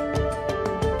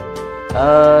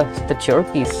 The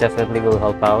jerkies definitely will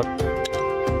help out.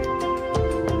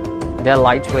 They're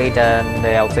lightweight and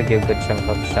they also give good chunk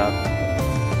of stuff,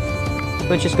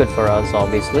 which is good for us,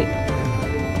 obviously.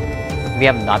 We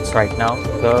have nuts right now,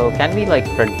 so can we like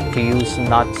produce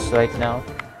nuts right now?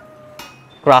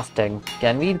 Crafting.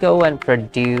 Can we go and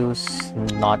produce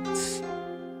nuts?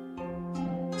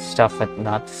 Stuff with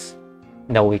nuts?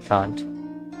 No, we can't.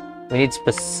 We need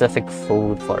specific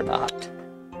food for that.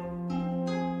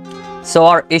 So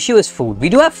our issue is food. We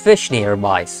do have fish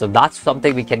nearby, so that's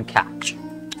something we can catch.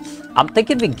 I'm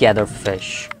thinking we gather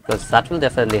fish, because that will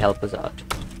definitely help us out.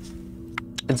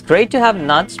 It's great to have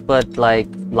nuts, but like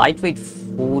lightweight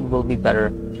food will be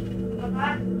better.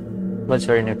 But it's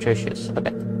very nutritious.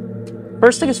 Okay.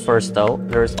 First thing is first though,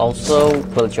 there's also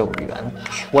villager revenge.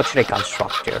 What should I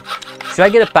construct here? Should I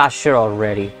get a pasture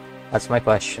already? That's my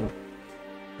question.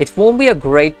 It won't be a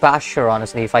great pasture,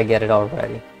 honestly, if I get it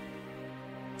already.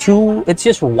 2, it's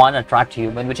just 1 attract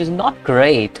human, which is not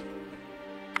great.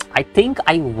 I think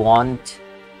I want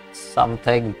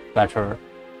something better.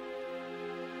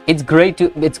 It's great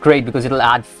because it'll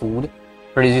add food,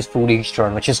 produces food each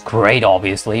turn, which is great,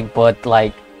 obviously. But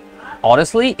like,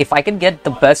 honestly, if I can get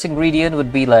the best ingredient,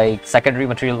 would be like secondary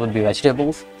material would be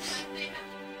vegetables,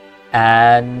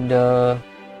 and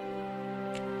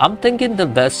I'm thinking the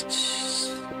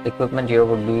best equipment here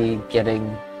would be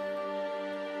getting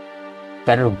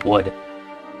better wood,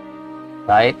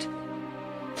 right?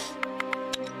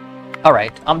 All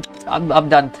right, I'm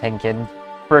done thinking.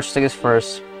 First thing is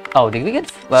first. Oh, did we get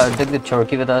the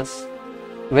turkey with us?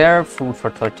 We have food for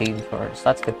 13 first.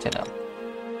 That's good to know.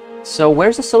 So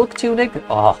where's the silk tunic?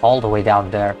 Oh, all the way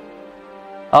down there.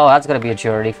 Oh, that's gonna be a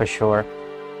journey for sure.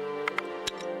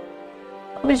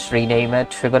 Let me just rename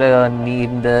it. We're gonna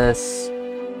need this.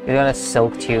 We're gonna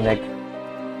silk tunic.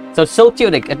 So silk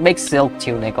tunic, it makes silk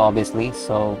tunic obviously.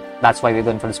 So that's why we're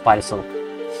going for the spider silk.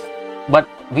 But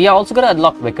we are also gonna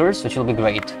unlock wickers, which will be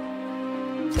great.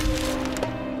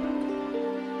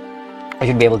 I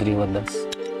should be able to deal with this.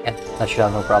 Yeah, I should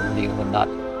have no problem dealing with that.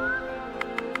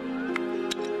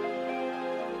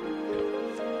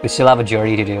 We still have a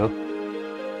journey to do.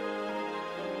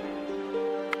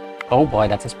 Oh boy,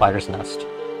 that's a spider's nest.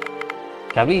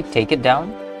 Can we take it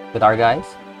down with our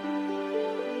guys?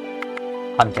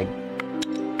 Hunting.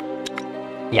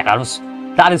 Yeah,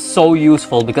 that is so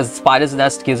useful because spider's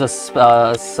nest gives us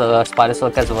spider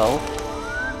silk as well.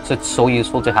 So it's so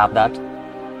useful to have that.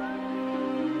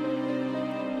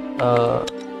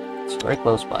 It's very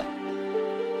close by.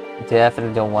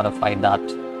 Definitely don't want to fight that.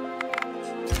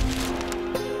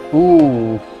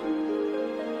 Ooh.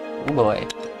 Oh boy.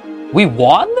 We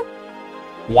won?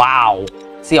 Wow.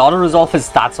 See, auto-resolve is,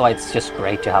 that's why it's just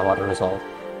great to have auto-resolve.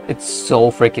 It's so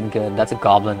freaking good. That's a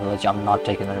goblin village. I'm not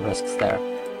taking any risks there.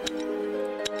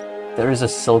 There is a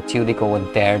silk tunic over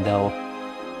there though.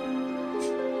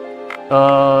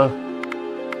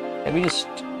 Let me just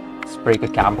break a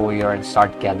camp over here and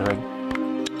start gathering.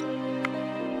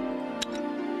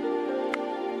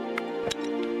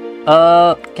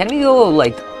 Can we go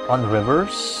like on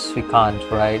rivers? We can't,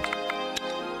 right?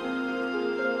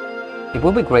 It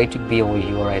would be great to be over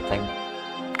here, I think.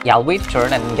 Yeah, I'll wait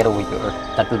turn and get over here.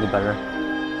 That will be better.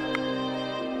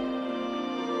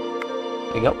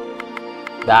 There we go.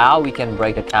 Now we can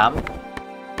break a camp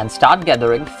and start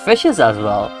gathering fishes as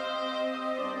well.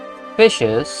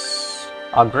 Fishes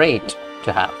are great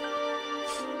to have.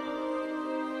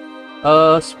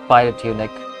 Spider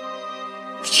tunic.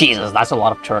 Jesus, that's a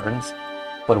lot of turns.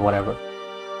 But whatever.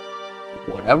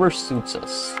 Whatever suits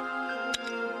us.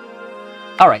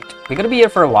 Alright, we're gonna be here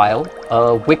for a while.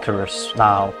 Wickers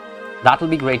now. That'll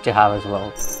be great to have as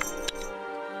well.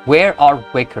 Where are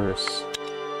wickers?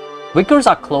 Wickers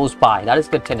are close by. That is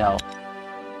good to know.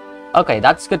 Okay,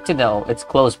 that's good to know. It's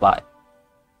close by.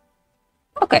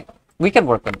 Okay, we can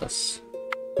work with this.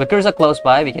 Vickers are close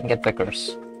by, we can get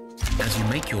Vickers. As you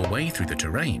make your way through the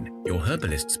terrain, your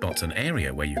herbalist spots an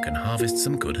area where you can harvest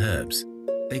some good herbs.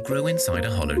 They grow inside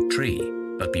a hollowed tree,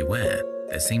 but beware,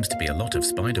 there seems to be a lot of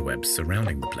spider webs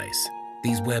surrounding the place.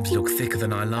 These webs look thicker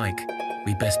than I like.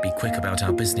 We best be quick about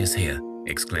our business here,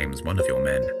 exclaims one of your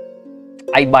men.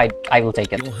 I will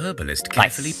take it. Your herbalist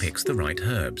carefully picks the right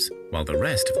herbs, while the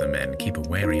rest of the men keep a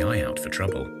wary eye out for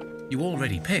trouble. You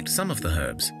already picked some of the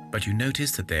herbs, but you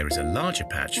notice that there is a larger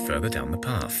patch further down the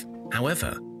path.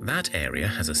 However, that area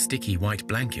has a sticky white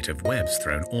blanket of webs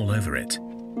thrown all over it.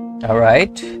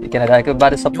 Alright, you can attack it by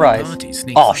the surprise.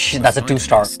 Oh shit, that's a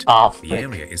 2-star. Ah, frick. The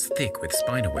area is thick with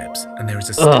spider webs, and there is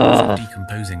a stink of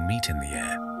decomposing meat in the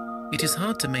air. It is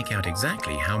hard to make out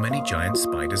exactly how many giant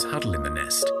spiders huddle in the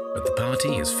nest, but the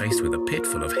party is faced with a pit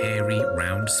full of hairy,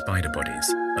 round spider bodies,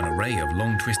 an array of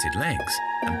long twisted legs,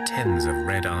 and tens of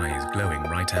red eyes glowing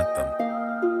right at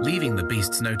them. Leaving the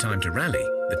beasts no time to rally,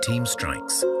 the team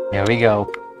strikes. Here we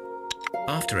go.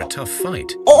 After a tough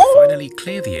fight, you finally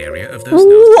clear the area of those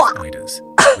nasty spiders.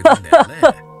 Within their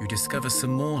lair, you discover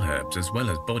some more herbs as well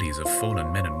as bodies of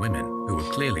fallen men and women who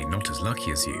were clearly not as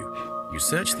lucky as you. You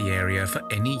search the area for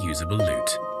any usable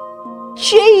loot.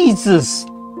 Jesus!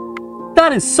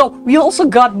 That is so... We also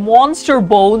got monster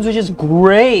bones, which is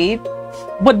great.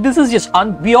 But this is just...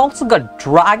 We also got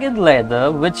dragon leather,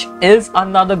 which is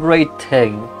another great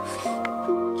thing.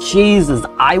 Jesus,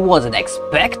 I wasn't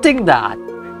expecting that.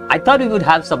 I thought we would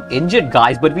have some injured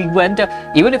guys, but we went...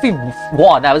 even if we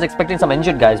won, I was expecting some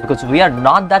injured guys because we are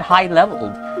not that high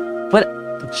leveled. But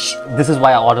this is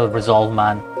why I auto-resolve,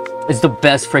 man. It's the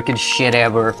best freaking shit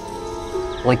ever.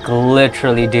 Like,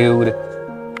 literally, dude.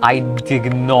 I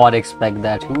did not expect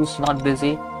that. Who's not busy?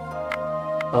 You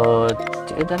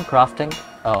done crafting?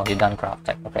 Oh, you're done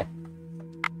crafting. Okay.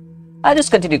 I'll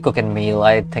just continue cooking meal.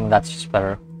 I think that's just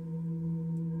better.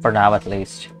 For now, at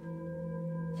least.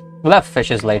 We'll have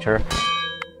fishes later.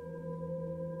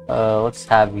 Let's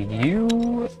have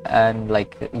you and,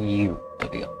 like, you. There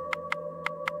we go.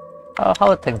 How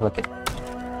are things looking?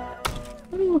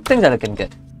 Things are looking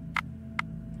good.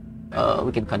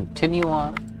 We can continue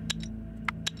on.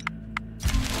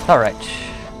 Alright.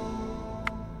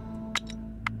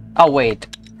 Oh wait,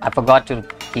 I forgot to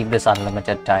keep this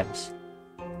unlimited times.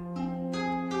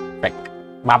 Frick.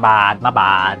 My bad, my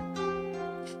bad.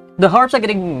 The herbs are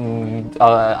getting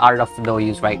out of no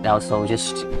use right now, so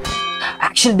just...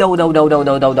 Actually, no.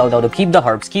 Keep the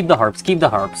herbs, keep the herbs, keep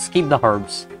the herbs, keep the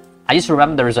herbs. I just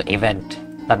remember there is an event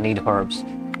that need herbs.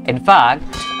 In fact,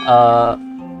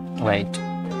 wait.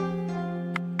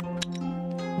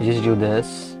 You just do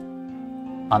this.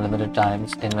 Unlimited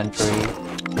times, inventory,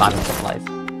 farming supplies.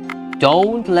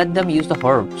 Don't let them use the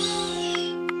herbs.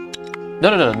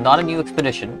 No, not a new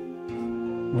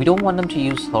expedition. We don't want them to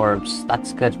use herbs.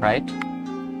 That's good, right?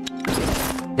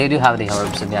 They do have the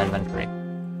herbs in their inventory.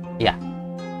 Yeah.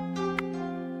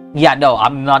 Yeah, no,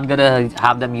 I'm not gonna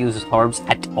have them use herbs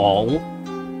at all.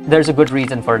 There's a good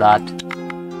reason for that.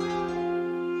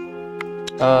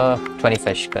 20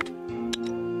 fish, good.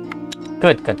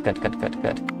 Good.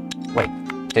 Wait,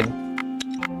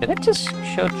 did it just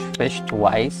show fish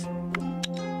twice?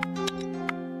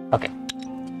 Okay.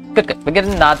 Good. We're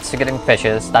getting nuts, we're getting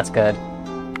fishes, that's good.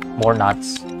 More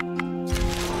nuts.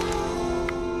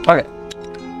 Okay.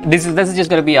 This is just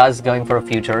gonna be us going for a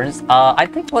few turns. I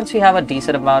think once we have a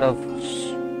decent amount of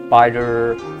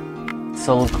spider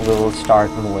silk, we'll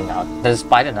start moving out. There's a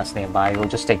spider nest nearby, we'll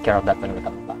just take care of that when we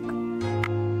come back.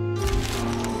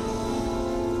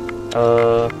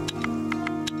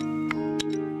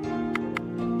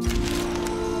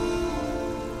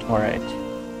 Alright.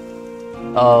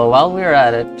 While we're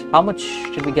at it, how much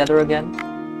should we gather again?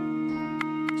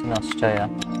 It's in Australia.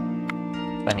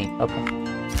 20, okay.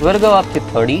 We're gonna go up to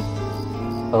 30.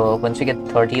 Once we get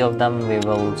 30 of them, we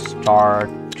will start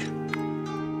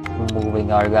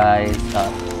moving our guys.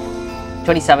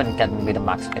 27 can be the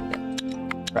max we can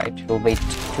get. Right, we'll wait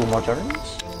 2 more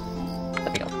turns.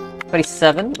 There we go.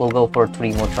 27, we'll go for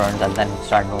 3 more turns and then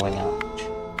start moving out.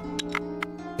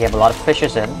 We have a lot of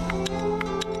fishes in.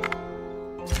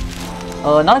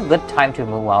 Not a good time to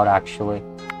move out, actually.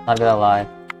 Not gonna lie.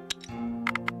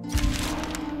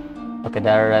 Okay,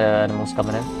 there are animals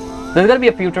coming in. There's gonna be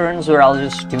a few turns where I'll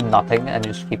just do nothing and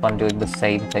just keep on doing the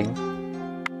same thing.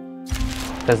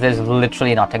 Because there's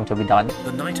literally nothing to be done.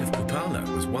 The night of Kupala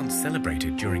was once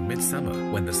celebrated during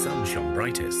midsummer when the sun shone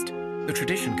brightest. The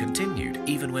tradition continued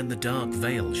even when the dark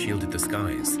veil shielded the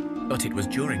skies. But it was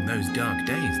during those dark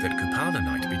days that Kupala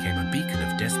night became a beacon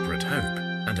of desperate hope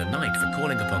and a night for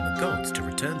calling upon the gods to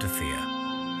return to Thea.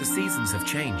 The seasons have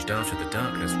changed after the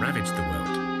darkness ravaged the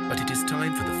world, but it is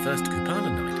time for the first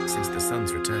Kupala night since the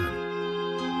sun's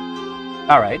return.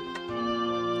 Alright.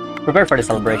 Prepare for the The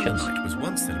celebrations. Kupala night was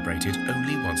once celebrated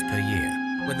only once per year,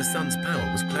 when the sun's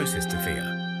power was closest to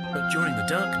Thea. But during the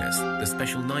darkness, the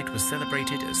special night was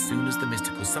celebrated as soon as the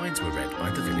mystical signs were read by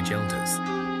the village elders.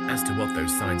 As to what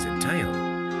those signs entail,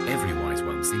 every wise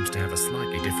one seems to have a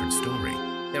slightly different story.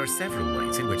 There are several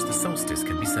ways in which the solstice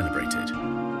can be celebrated.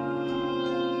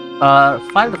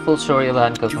 Find the full story of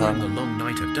During the Kupala. long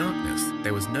night of darkness,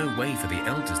 there was no way for the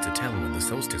elders to tell when the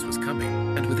solstice was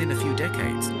coming, and within a few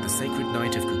decades, the sacred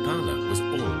night of Kupala was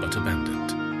all but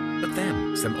abandoned. But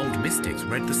then, some old mystics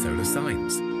read the solar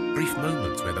signs, brief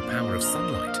moments where the power of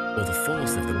sunlight, or the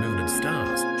force of the moon and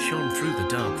stars, shone through the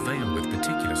dark veil with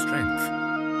particular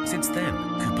strength. Since then,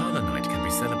 Kupala night can be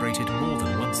celebrated more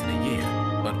than once in a year,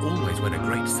 but always when a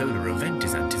great solar event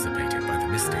is anticipated by the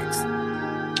mystics.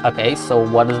 Okay, so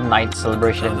what does night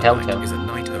celebration entail Kupala night to? is a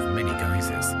night of many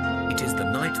guises. It is the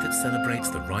night that celebrates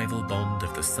the rival bond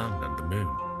of the sun and the moon.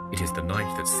 It is the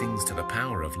night that sings to the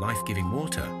power of life-giving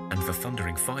water and the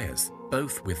thundering fires,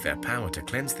 both with their power to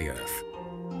cleanse the earth.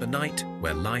 The night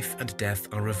where life and death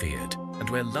are revered, and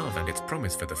where love and its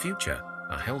promise for the future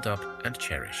are held up and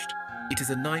cherished. It is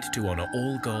a night to honor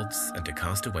all gods and to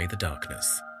cast away the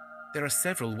darkness. There are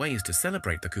several ways to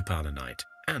celebrate the Kupala night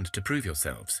and to prove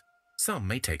yourselves. Some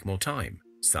may take more time,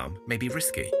 some may be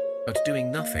risky, but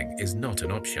doing nothing is not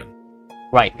an option.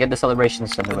 Right, get the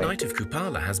celebrations The underway. night of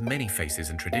Kupala has many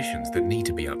faces and traditions that need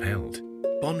to be upheld.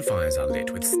 Bonfires are lit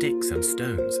with sticks and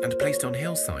stones and placed on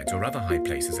hillsides or other high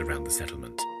places around the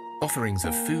settlement. Offerings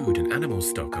of food and animal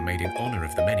stock are made in honor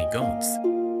of the many gods.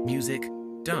 Music,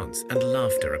 dance, and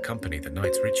laughter accompany the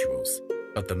night's rituals.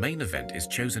 But the main event is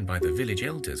chosen by the village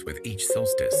elders with each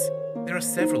solstice. There are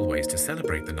several ways to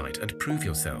celebrate the night and prove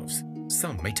yourselves.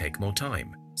 Some may take more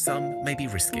time, some may be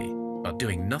risky, but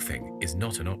doing nothing is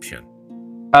not an option.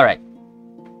 Alright.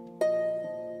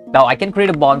 Now I can create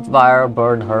a bonfire,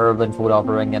 burn herb and food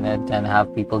offering in it, and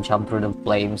have people jump through the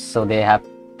flames so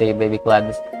they may be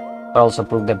cleansed. But also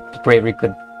prove that bravery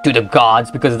could to the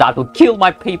gods, because that will kill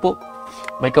my people.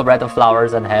 Make a wreath of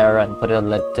flowers and hair and put a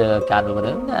lit candle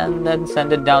within, and then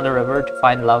send it down the river to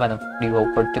find love and a new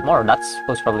hope for tomorrow. That's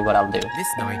most probably what I'll do. This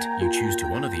night, you choose to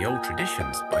honor the old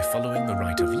traditions by following the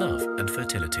rite of love and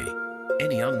fertility.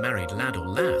 Any unmarried lad or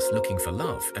lass looking for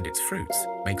love and its fruits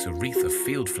makes a wreath of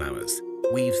field flowers,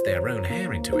 weaves their own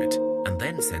hair into it, and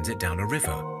then sends it down a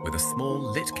river with a small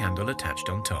lit candle attached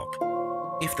on top.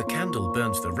 If the candle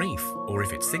burns the wreath, or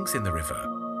if it sinks in the river,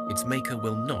 its maker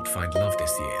will not find love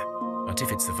this year. But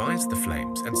if it survives the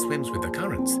flames and swims with the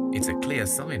currents, it's a clear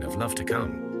sign of love to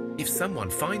come. If someone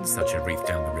finds such a wreath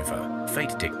down the river,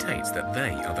 fate dictates that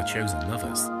they are the chosen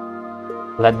lovers.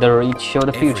 Let the reach show the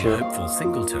Every future. hopeful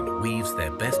singleton weaves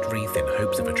their best wreath in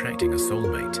hopes of attracting a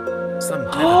soulmate. Some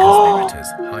clever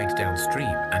conspirators hide downstream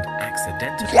and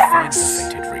accidentally find the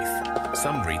fated wreath.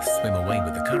 Some wreaths swim away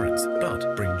with the currents,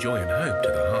 but bring joy and hope to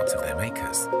the hearts of their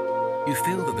makers. You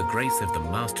feel that the grace of the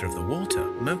master of the water,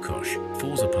 Mokosh,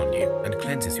 falls upon you and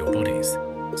cleanses your bodies.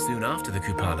 Soon after the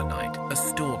Kupala night, a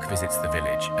stork visits the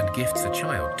village and gifts a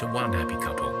child to one happy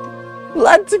couple.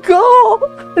 Let's go!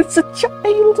 It's a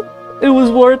child! It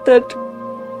was worth it.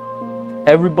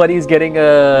 Everybody's getting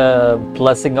a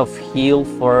blessing of heal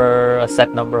for a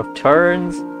set number of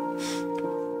turns.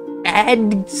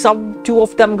 And two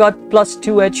of them got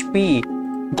 +2 HP.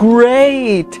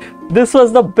 Great! This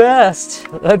was the best!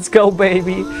 Let's go,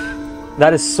 baby!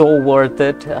 That is so worth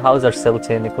it. How's our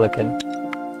Siltini clicking?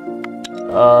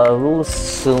 We'll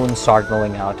soon start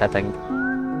moving out, I think.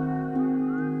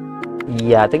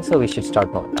 Yeah, I think so. We should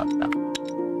start moving out now.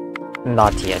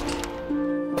 Not yet.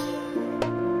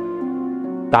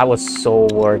 That was so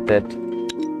worth it.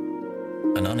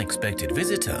 An unexpected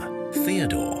visitor,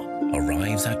 Theodore,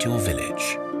 arrives at your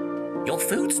village. Your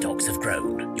food stocks have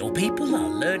grown. Your people are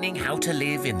learning how to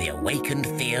live in the awakened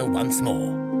Thea once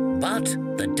more. But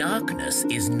the darkness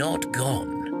is not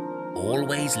gone.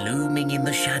 Always looming in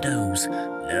the shadows,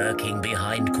 lurking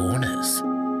behind corners.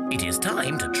 It is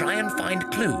time to try and find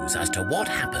clues as to what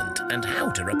happened and how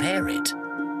to repair it.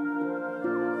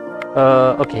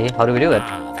 Okay, how do we do it?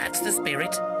 Ah, that's the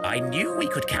spirit. I knew we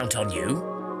could count on you.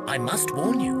 I must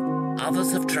warn you.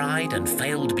 Others have tried and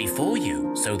failed before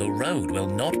you, so the road will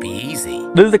not be easy.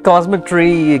 This is the Cosmic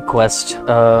Tree quest.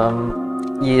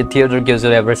 Theodore gives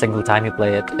it every single time you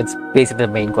play it. It's basically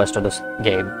the main quest of this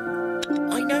game.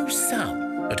 I know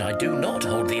some, but I do not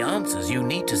hold the answers you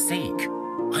need to seek.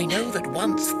 I know that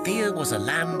once Thea was a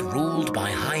land ruled by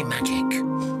high magic.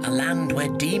 A land where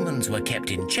demons were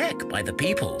kept in check by the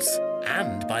peoples.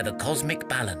 and by the cosmic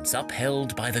balance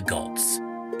upheld by the gods.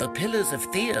 The pillars of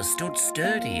Thea stood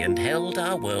sturdy and held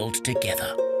our world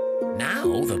together.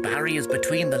 Now the barriers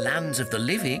between the lands of the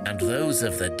living and those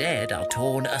of the dead are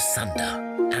torn asunder,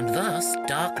 and thus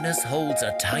darkness holds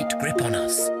a tight grip on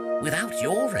us. Without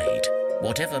your aid,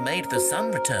 whatever made the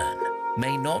sun return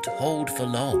may not hold for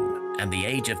long, and the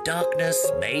age of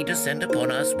darkness may descend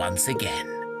upon us once again.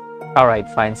 Alright,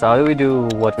 fine. So how do we do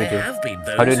what we do? There have been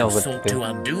How do those you know who what sought to do? to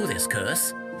undo this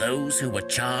curse, those who were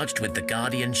charged with the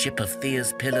guardianship of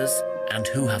Thea's pillars, and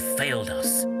who have failed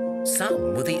us.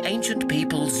 Some were the ancient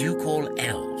peoples you call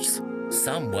elves.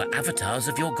 Some were avatars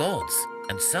of your gods,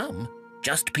 and some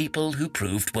just people who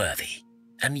proved worthy.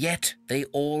 And yet they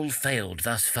all failed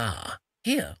thus far.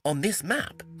 Here, on this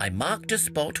map, I marked a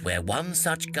spot where one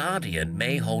such guardian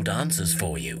may hold answers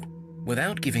for you.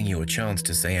 Without giving you a chance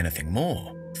to say anything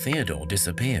more, Theodore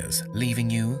disappears, leaving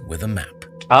you with a map.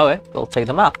 Alright, we'll take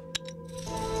the map.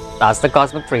 That's the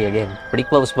cosmic tree again, pretty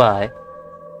close by.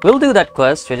 We'll do that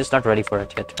quest, we're just not ready for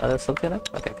it yet. There's something in it?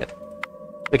 Okay, good.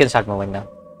 We can start moving now.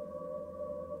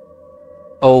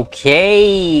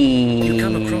 Okay. You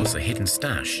come across a hidden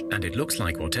stash, and it looks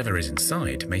like whatever is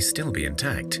inside may still be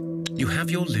intact. You have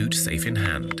your loot safe in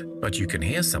hand, but you can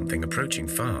hear something approaching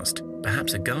fast,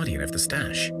 perhaps a guardian of the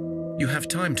stash. You have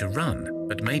time to run,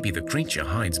 but maybe the creature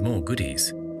hides more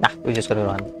goodies. Nah, we're just gonna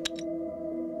run.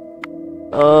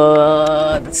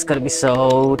 This is gonna be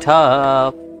so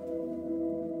tough.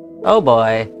 Oh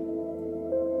boy.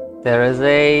 There is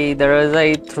a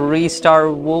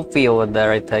 3-star wolfie over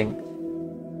there, I think.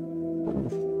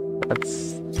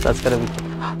 That's gonna be...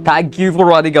 Thank you for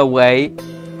running away.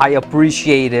 I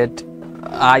appreciate it.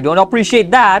 I don't appreciate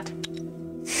that.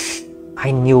 I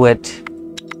knew it.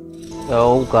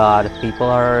 Oh god, people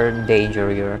are in danger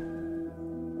here.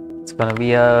 That's gonna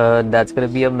be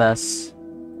a mess.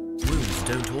 Wounds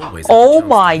don't always have Oh a chance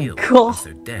my to heal, god!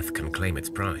 so death can claim its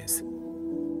prize.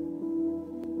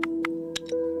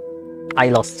 I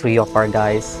lost 3 of our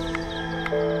guys.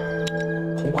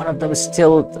 One of them is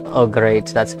still... Oh great,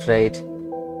 that's great.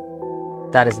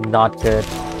 That is not good.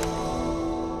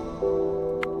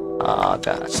 Oh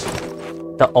gosh.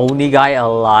 The only guy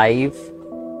alive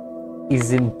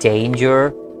is in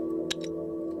danger.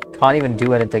 Can't even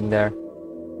do anything there.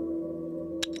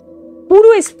 Who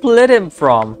do I split him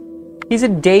from? He's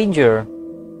in danger.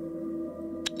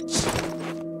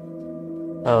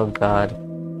 Oh god.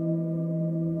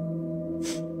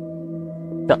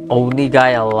 The only guy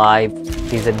alive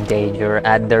is in danger,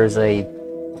 and there's a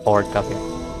horde coming.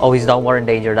 Oh, he's not more in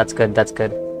danger. That's good, that's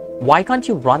good. Why can't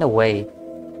you run away?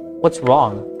 What's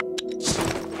wrong?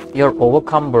 You're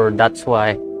overcumbered, that's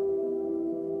why.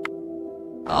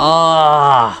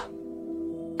 Ah,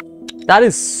 that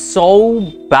is so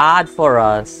bad for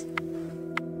us.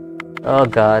 Oh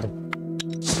god.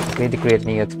 We need to create a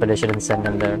new expedition and send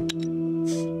them there.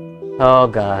 Oh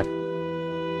god.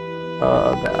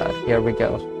 Oh god. Here we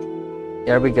go.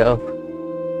 Here we go.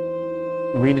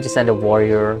 We need to send a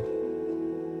warrior.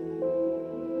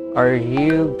 Are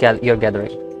you... You're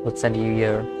gathering. Let's send you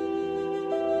here.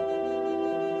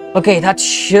 Okay, that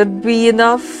should be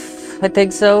enough. I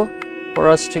think so. For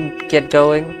us to get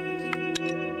going.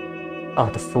 Oh,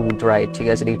 the food, right. You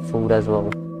guys need food as well.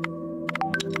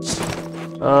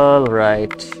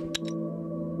 Alright.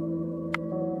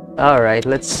 Alright,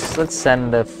 let's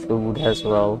send the food as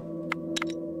well.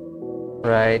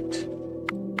 Right.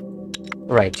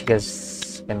 Right, you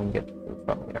guys can get food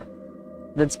from here.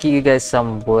 Let's give you guys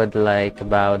some wood, like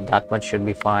about that much should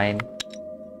be fine.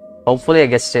 Hopefully, I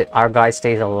guess our guy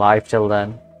stays alive till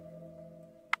then.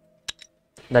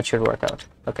 That should work out.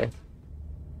 Okay.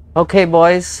 Okay,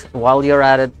 boys. While you're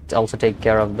at it, also take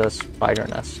care of this spider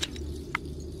nest.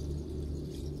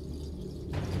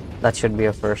 That should be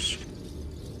a first.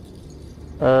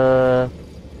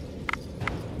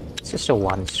 It's just a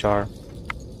 1-star.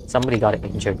 Somebody got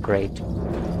injured. Great.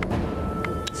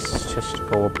 Let's just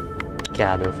go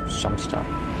gather some stuff.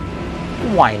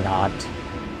 Why not?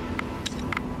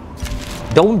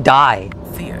 Don't die.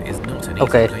 Thea is not an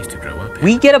Okay. easy place to grow up in,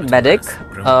 We get a but medic. alas,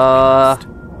 grown up in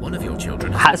the West. One of your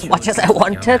children has As much as I matured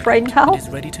wanted young right adult now. and is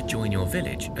ready to join your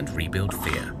village and rebuild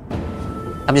Thea.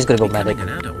 I'm just gonna go medic.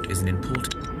 Becoming an adult is an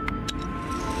important...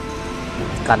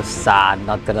 It's kind of sad,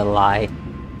 not gonna lie.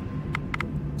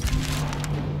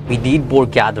 We need more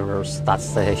gatherers,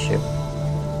 that's the issue.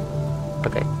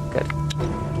 Okay, good.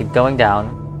 Keep going down.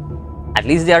 At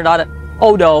least they are not...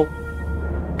 Oh no!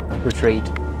 Retreat.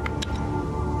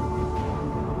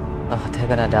 Oh, they're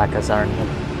gonna attack us, aren't they?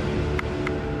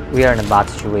 We are in a bad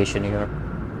situation here.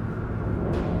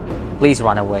 Please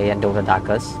run away and don't attack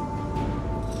us.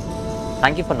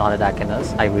 Thank you for not attacking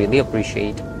us. I really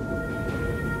appreciate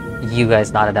you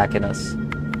guys not attacking us.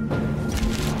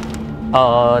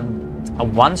 A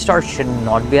 1-star should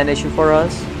not be an issue for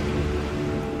us.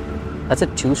 That's a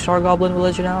 2-star goblin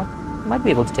village now. Might be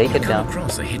able to take it now.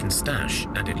 Across a hidden stash,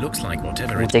 and it looks like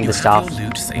whatever We'll take the staff.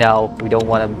 No, we don't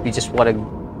want to. We just want to.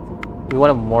 We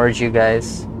want to merge you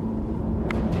guys.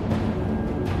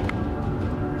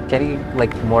 Can you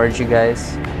like merge you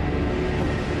guys?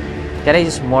 Can I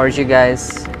just merge you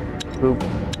guys? Group.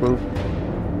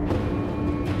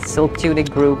 Silk Tunic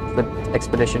group with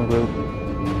Expedition group.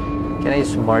 Can I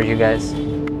just merge you guys?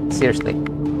 Seriously.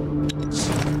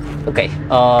 Okay,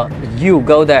 you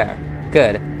go there.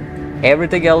 Good.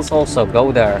 Everything else also,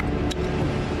 go there.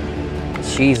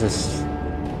 Jesus.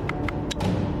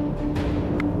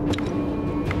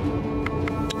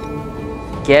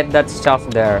 Get that stuff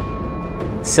there.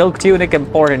 Silk Tunic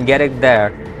important, get it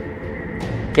there.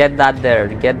 Get that there,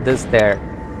 get this there.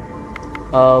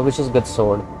 Which is good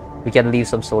sword. We can leave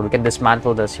some sword, we can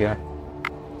dismantle this here.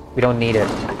 We don't need it.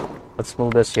 Let's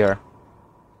move this here.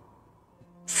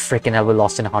 Freaking hell, we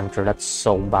lost in Hunter. That's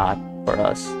so bad for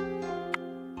us.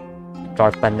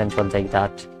 Dark Pendant, we'll take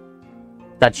that.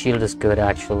 That shield is good,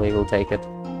 actually. We'll take it.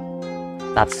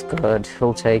 That's good.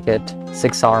 We'll take it.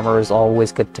 6 armor is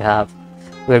always good to have.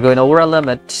 We're going over a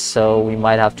limit, so we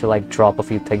might have to like drop a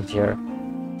few things here.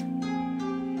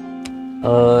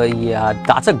 Yeah,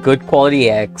 that's a good quality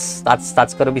X.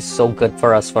 That's gonna be so good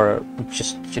for us for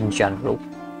just in general.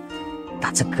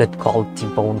 That's a good quality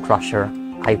Bone Crusher.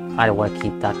 I don't want to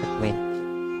keep that with me.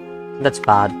 That's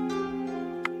bad.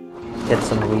 Get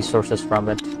some resources from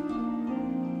it.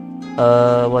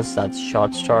 What's that?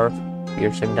 Short Starve,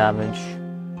 piercing damage.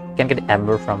 Can get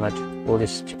Ember from it. We'll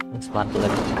just dismantle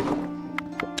it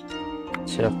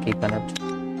instead of keeping it.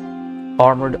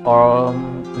 Armored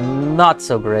arm, not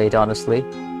so great, honestly.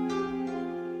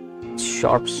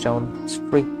 Sharpstone, it's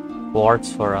free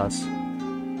quartz for us.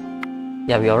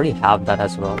 Yeah, we already have that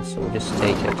as well, so we'll just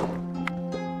take it.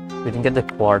 We didn't get the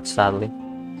quartz, sadly.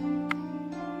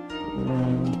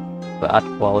 Bad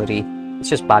quality. It's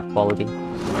just bad quality.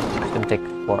 Just gonna take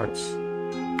quartz.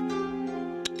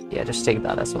 Yeah, just take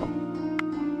that as well.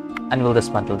 And we'll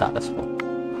dismantle that as well.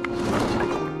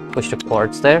 Push the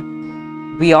quartz there.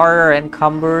 We are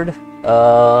encumbered.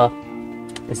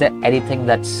 Is there anything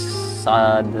that's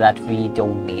that we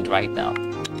don't need right now?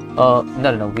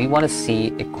 No. We want to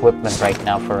see equipment right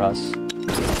now for us.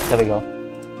 There we go.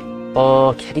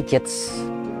 Oh, Kitty gets...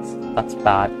 That's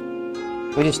bad.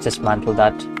 We just dismantle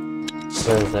that.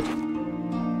 Where is it?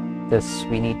 This,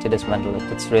 we need to dismantle it.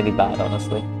 It's really bad,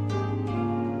 honestly.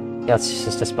 Yeah, let's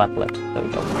just dismantle it. There we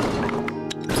go.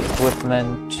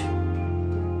 Equipment.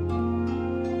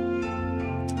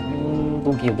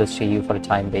 We'll give this to you for the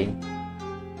time being.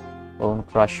 Bone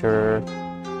Crusher.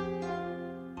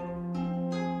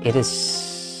 It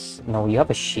is... No, you have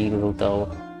a shield though.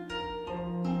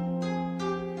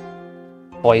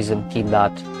 Poison, keep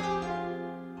that.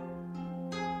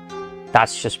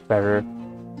 That's just better.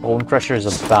 Bone Crusher is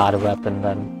a bad weapon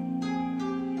then.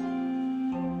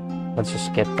 Let's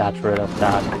just get that rid of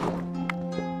that.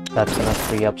 That's gonna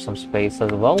free up some space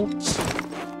as well.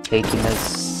 Taking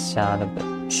us down a bit.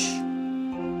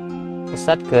 Is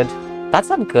that good? That's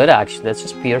not good actually, that's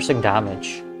just piercing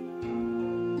damage.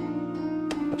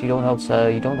 But you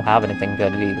don't have anything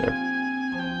good either.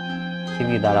 Give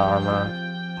you that armor.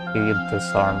 Give you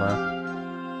this armor.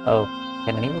 Oh,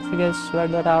 can any of you guys wear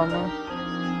that armor?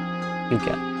 You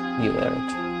can. You wear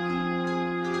it.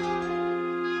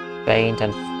 Paint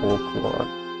and folklore.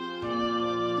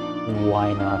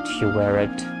 Why not? You wear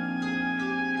it.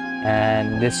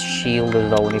 And this shield is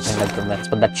the only thing that remains.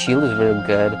 But that shield is really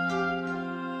good.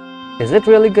 Is it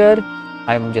really good?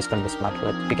 I'm just gonna dismantle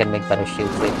it. We can make better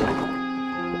shields later.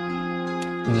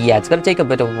 Yeah, it's gonna take a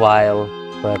bit of a while,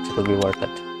 but it'll be worth it.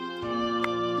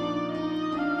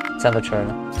 It's on the turn.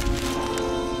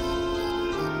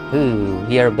 Ooh,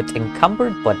 we are a bit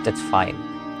encumbered, but that's fine.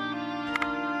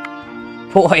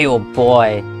 Boy, oh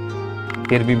boy.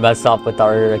 Did we mess up with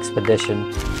our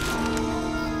expedition?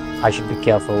 I should be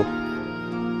careful.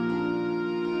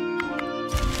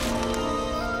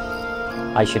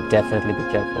 I should definitely be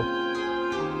careful.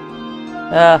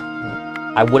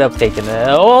 I would have taken it.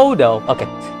 Oh no. Okay.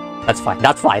 That's fine.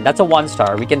 That's fine. That's a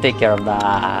 1-star. We can take care of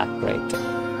that. Great.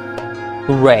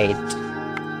 Great.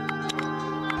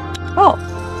 Oh.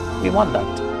 We won that.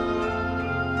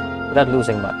 Without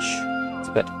losing much. It's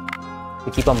good.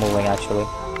 We keep on moving actually.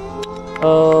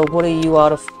 What are you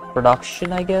out of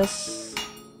production, I guess?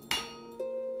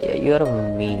 Yeah, you're out of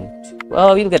meat.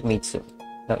 Well, you'll get meat soon.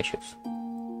 No issues.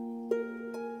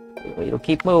 You'll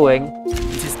keep moving.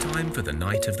 It is time time for the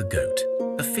Night of the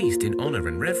Goat, a feast in honor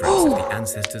and reverence of the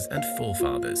ancestors and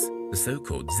forefathers, the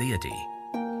so-called Ziadi.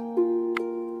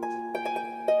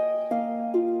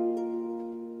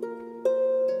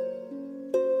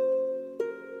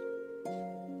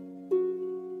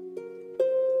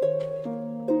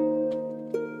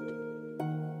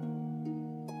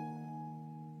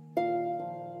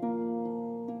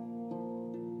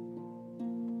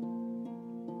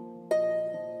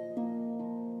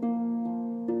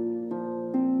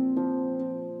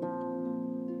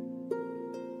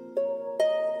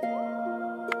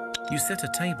 You set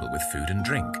a table with food and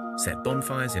drink, set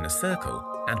bonfires in a circle,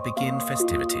 and begin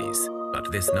festivities. But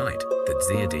this night, the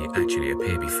Ziadi actually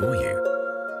appear before you.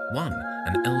 One,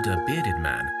 an elder bearded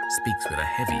man, speaks with a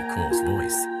heavy, coarse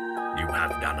voice. You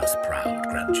have done us proud,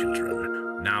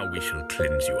 grandchildren. Now we shall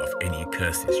cleanse you of any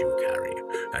curses you carry.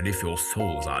 And if your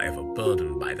souls are ever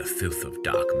burdened by the filth of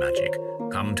dark magic,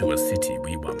 come to a city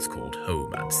we once called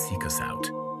home and seek us out.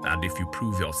 And if you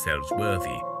prove yourselves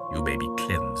worthy, you may be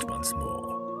cleansed once more.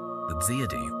 The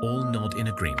Ziadi all nod in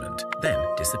agreement, then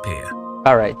disappear.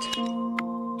 Alright.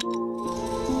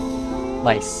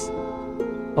 Nice.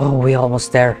 Oh, we're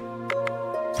almost there.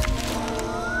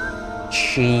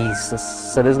 Jesus.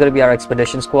 So this is gonna be our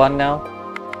expedition squad now.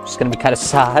 It's gonna be kind of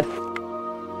sad.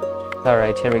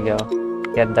 Alright, here we go.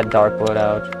 Get that dark wood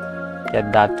out.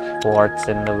 Get that quartz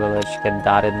in the village. Get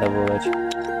that in the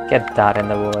village. Get that in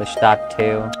the village. That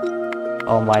too.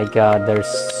 Oh my god, there's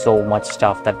so much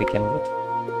stuff that we can put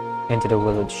into the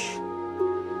village.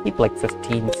 Keep like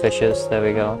 15 fishes. There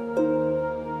we go.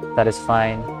 That is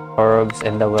fine. Herbs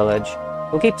in the village.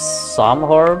 We'll keep some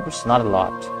herbs, not a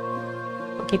lot.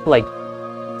 We'll keep like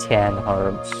 10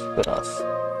 herbs with us.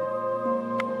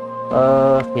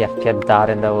 Yeah, get that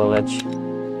in the village.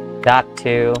 That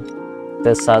too.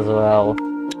 This as well.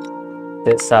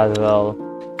 This as well.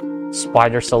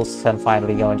 Spider cells can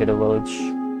finally go into the village.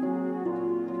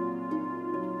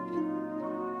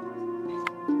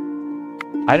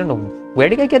 I don't know. Where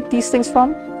did I get these things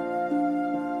from?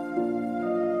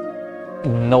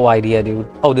 No idea, dude.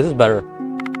 Oh, this is better.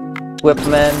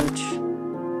 Equipment.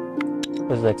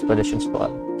 Where's the expedition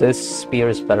spot? This spear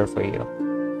is better for you.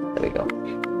 There we go.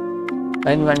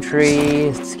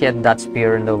 Inventory. Let's get that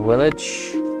spear in the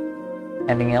village.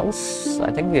 Anything else?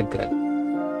 I think we're good.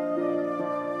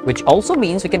 Which also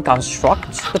means we can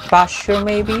construct the pasture,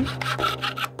 maybe?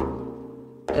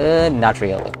 Not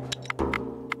really.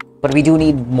 But we do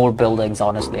need more buildings,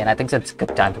 honestly, and I think it's a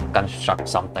good time to construct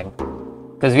something.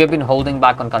 Because we have been holding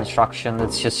back on construction.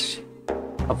 It's just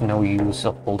of no use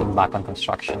of holding back on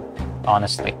construction,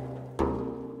 honestly.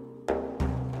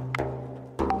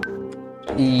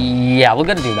 Yeah, we're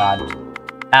gonna do that.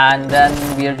 And then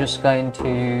we are just going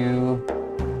to...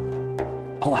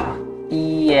 Oh, wow.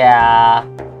 Yeah.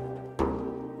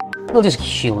 We'll just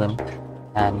heal him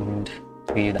and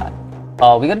do that.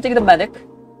 We're gonna take the medic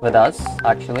with us,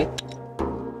 actually.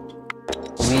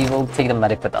 We will take the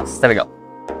medic with us. There we go.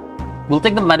 We'll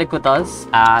take the medic with us,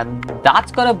 and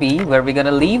that's gonna be where we're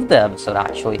gonna leave them. So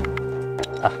actually,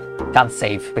 can't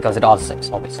save because it all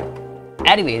saves, obviously.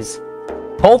 Anyways,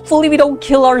 hopefully we don't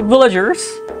kill our villagers.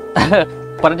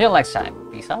 But until next time,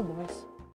 peace out, boys.